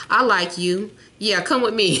 I like you. Yeah, come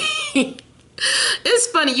with me. It's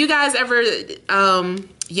funny. You guys ever,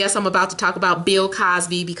 yes, I'm about to talk about Bill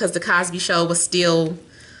Cosby, because the Cosby Show was still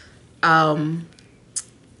a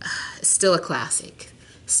classic.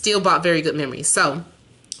 Still brought very good memories. So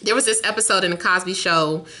There was this episode in the Cosby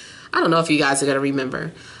Show, I don't know if you guys are going to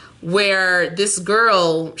remember, where this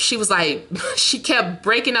girl, she was like, she kept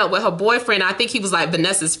breaking up with her boyfriend. I think he was like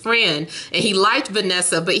Vanessa's friend, and he liked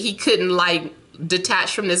Vanessa, but he couldn't like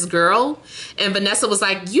detach from this girl. And Vanessa was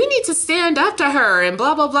like, you need to stand up to her and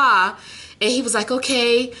blah, blah, blah. And he was like,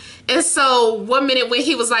 okay. And so one minute when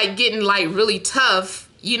he was like getting like really tough,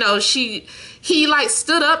 you know, he like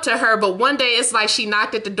stood up to her, but one day it's like she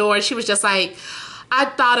knocked at the door and she was just like, I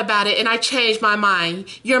thought about it and I changed my mind.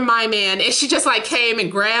 You're my man. And she just like came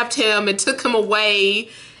and grabbed him and took him away.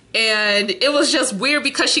 And it was just weird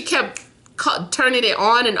because she kept turning it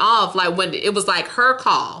on and off, like when it was like her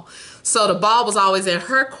call. So the ball was always in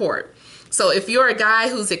her court. So if you're a guy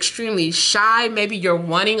who's extremely shy, maybe you're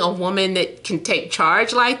wanting a woman that can take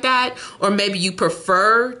charge like that, or maybe you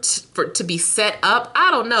prefer to be set up. I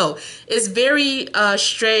don't know. It's very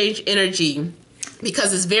strange energy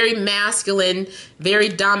because it's very masculine, very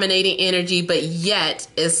dominating energy, but yet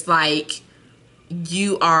it's like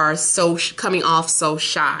you are so coming off so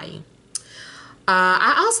shy.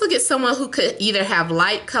 I also get someone who could either have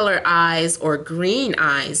light color eyes or green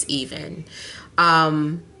eyes even.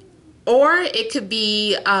 Or it could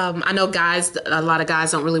be, I know guys, a lot of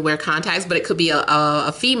guys don't really wear contacts, but it could be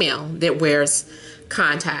a female that wears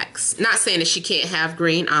contacts. Not saying that she can't have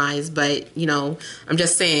green eyes, but, you know, I'm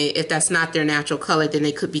just saying if that's not their natural color, then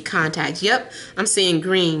they could be contacts. Yep, I'm seeing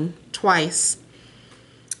green twice.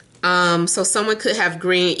 So someone could have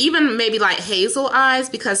green, even maybe like hazel eyes,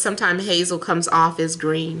 because sometimes hazel comes off as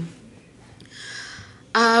green.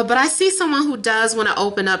 But I see someone who does want to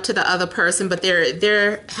open up to the other person, but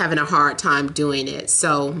they're having a hard time doing it.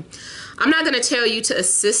 So I'm not going to tell you to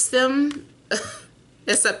assist them.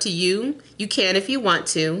 It's up to you. You can if you want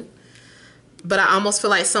to. But I almost feel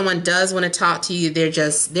like someone does want to talk to you. They're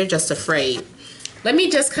just afraid. Let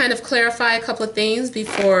me just kind of clarify a couple of things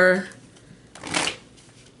before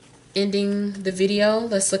ending the video.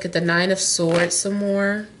 Let's look at the Nine of Swords some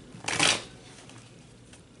more.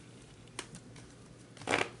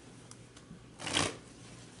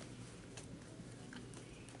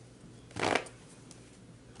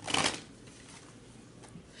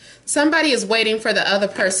 Somebody is waiting for the other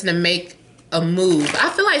person to make a move. I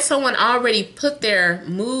feel like someone already put their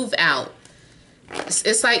move out.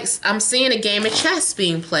 It's like I'm seeing a game of chess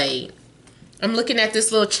being played. I'm looking at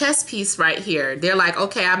this little chess piece right here. They're like,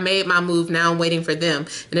 okay, I made my move. Now I'm waiting for them.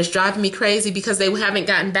 And it's driving me crazy because they haven't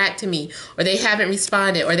gotten back to me, or they haven't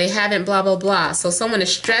responded, or they haven't blah, blah, blah. So someone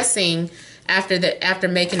is stressing after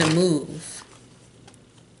making a move.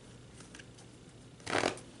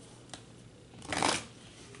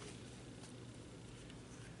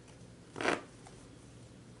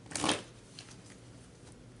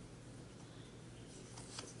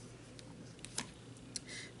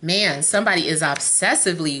 Man, somebody is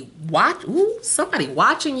obsessively somebody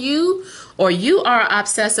watching you, or you are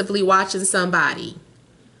obsessively watching somebody.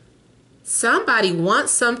 Somebody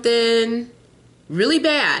wants something really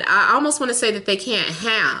bad. I almost want to say that they can't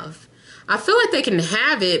have. I feel like they can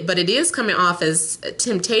have it, but it is coming off as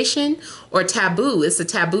temptation or taboo. It's a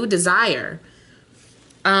taboo desire.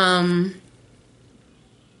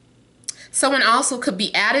 Someone also could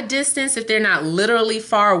be at a distance. If they're not literally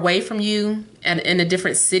far away from you and in a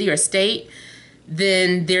different city or state,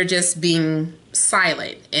 then they're just being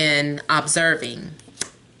silent and observing.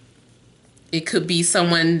 It could be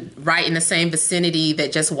someone right in the same vicinity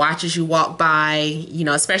that just watches you walk by, you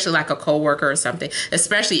know, especially like a coworker or something,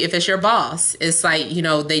 especially if it's your boss. It's like, you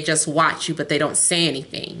know, they just watch you, but they don't say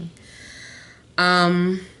anything.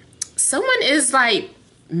 Someone is like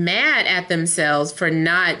mad at themselves for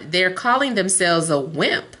they're calling themselves a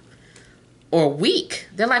wimp or weak.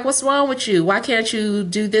 They're like, what's wrong with you? Why can't you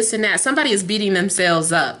do this and that? Somebody is beating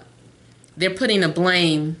themselves up. They're putting the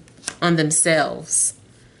blame on themselves.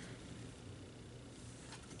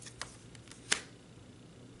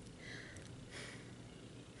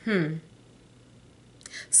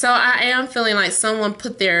 So I am feeling like someone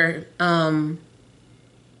put their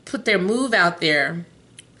move out there,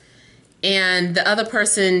 and the other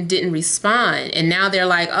person didn't respond. And now they're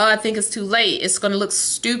like, oh, I think it's too late. It's going to look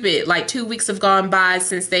stupid. Like 2 weeks have gone by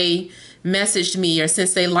since they messaged me, or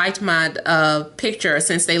since they liked my picture, or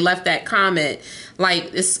since they left that comment.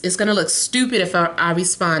 Like, it's going to look stupid if I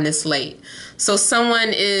respond this late. So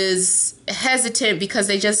someone is hesitant because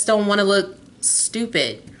they just don't want to look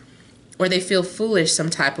stupid, or they feel foolish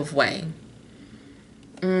some type of way.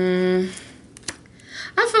 I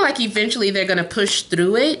feel like eventually they're going to push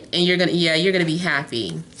through it, and you're going to be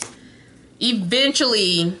happy.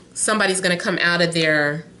 Eventually, somebody's going to come out of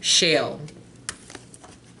their shell.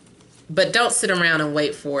 But don't sit around and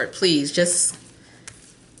wait for it, please. Just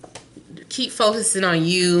keep focusing on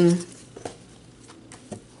you.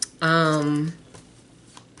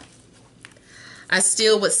 I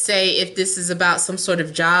still would say if this is about some sort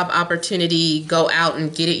of job opportunity, go out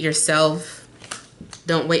and get it yourself.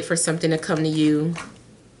 Don't wait for something to come to you.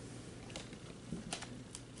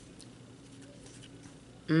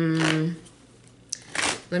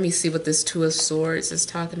 Let me see what this Two of Swords is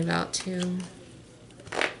talking about too.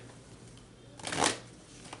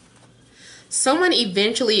 Someone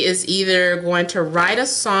eventually is either going to write a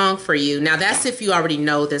song for you. Now that's if you already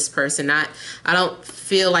know this person. I don't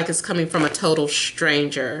feel like it's coming from a total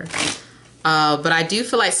stranger. But I do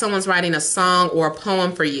feel like someone's writing a song or a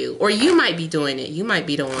poem for you. Or you might be doing it. You might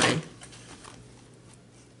be the one.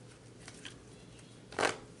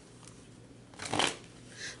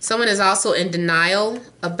 Someone is also in denial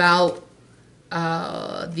about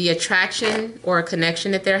the attraction or a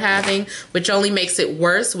connection that they're having, which only makes it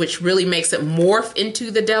worse, which really makes it morph into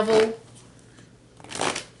the devil.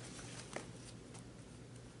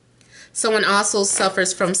 Someone also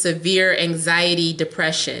suffers from severe anxiety,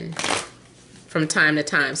 depression from time to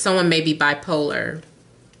time. Someone may be bipolar.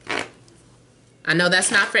 I know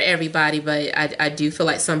that's not for everybody, but I do feel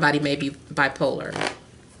like somebody may be bipolar.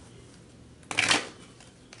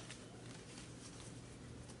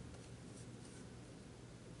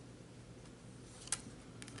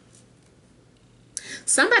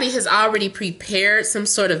 Somebody has already prepared some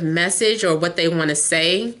sort of message or what they want to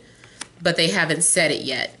say, but they haven't said it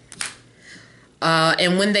yet.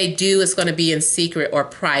 And when they do, it's going to be in secret or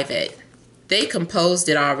private. They composed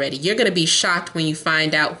it already. You're going to be shocked when you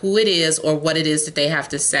find out who it is or what it is that they have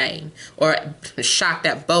to say. Or shocked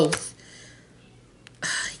at both.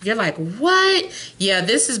 You're like, what? Yeah,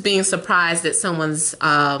 this is being surprised at someone's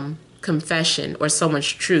confession or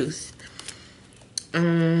someone's truth.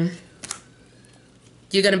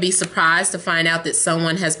 You're going to be surprised to find out that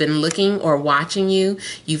someone has been looking or watching you.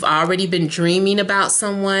 You've already been dreaming about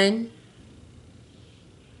someone.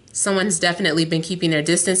 Someone's definitely been keeping their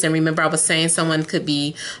distance. And remember, I was saying someone could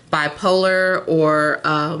be bipolar or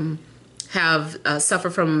suffer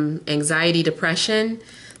from anxiety, depression.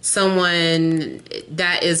 Someone,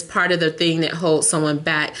 that is part of the thing that holds someone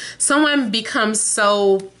back. Someone becomes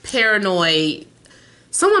so paranoid.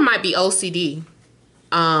 Someone might be OCD.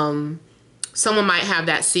 Someone might have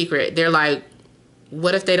that secret. They're like,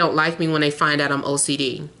 what if they don't like me when they find out I'm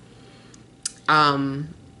OCD?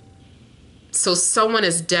 So someone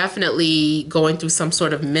is definitely going through some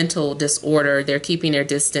sort of mental disorder. They're keeping their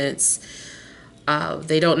distance.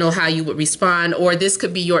 They don't know how you would respond. Or this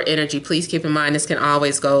could be your energy. Please keep in mind, this can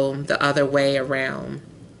always go the other way around.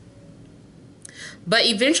 But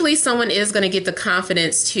eventually someone is going to get the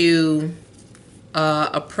confidence to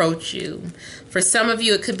approach you. For some of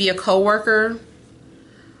you, it could be a coworker.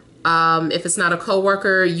 If it's not a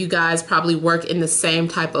coworker, you guys probably work in the same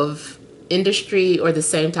type of industry or the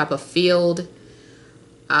same type of field.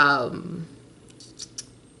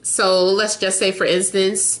 So let's just say, for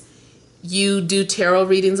instance, you do tarot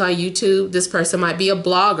readings on YouTube. This person might be a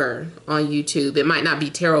blogger on YouTube. It might not be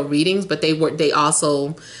tarot readings, but they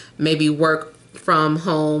also maybe work from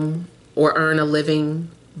home or earn a living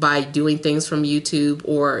by doing things from YouTube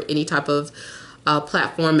or any type of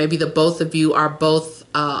platform. Maybe the both of you are both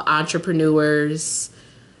entrepreneurs.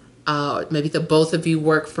 Maybe the both of you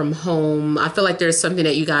work from home. I feel like there's something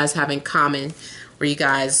that you guys have in common, where you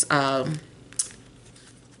guys,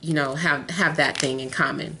 you know, have that thing in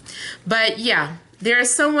common. But yeah, there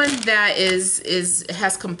is someone that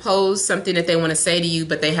has composed something that they want to say to you,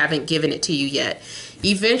 but they haven't given it to you yet.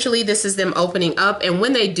 Eventually, this is them opening up, and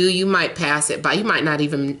when they do, you might pass it by. You might not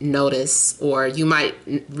even notice, or you might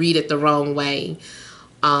read it the wrong way,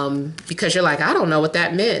 because you're like, I don't know what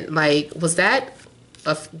that meant. Like, was that,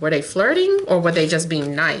 were they flirting, or were they just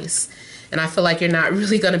being nice? And I feel like you're not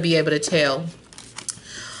really going to be able to tell.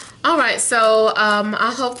 All right, so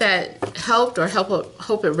I hope that helped, or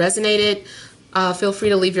hope it resonated. Feel free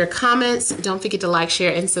to leave your comments. Don't forget to like,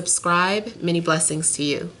 share, and subscribe. Many blessings to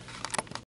you.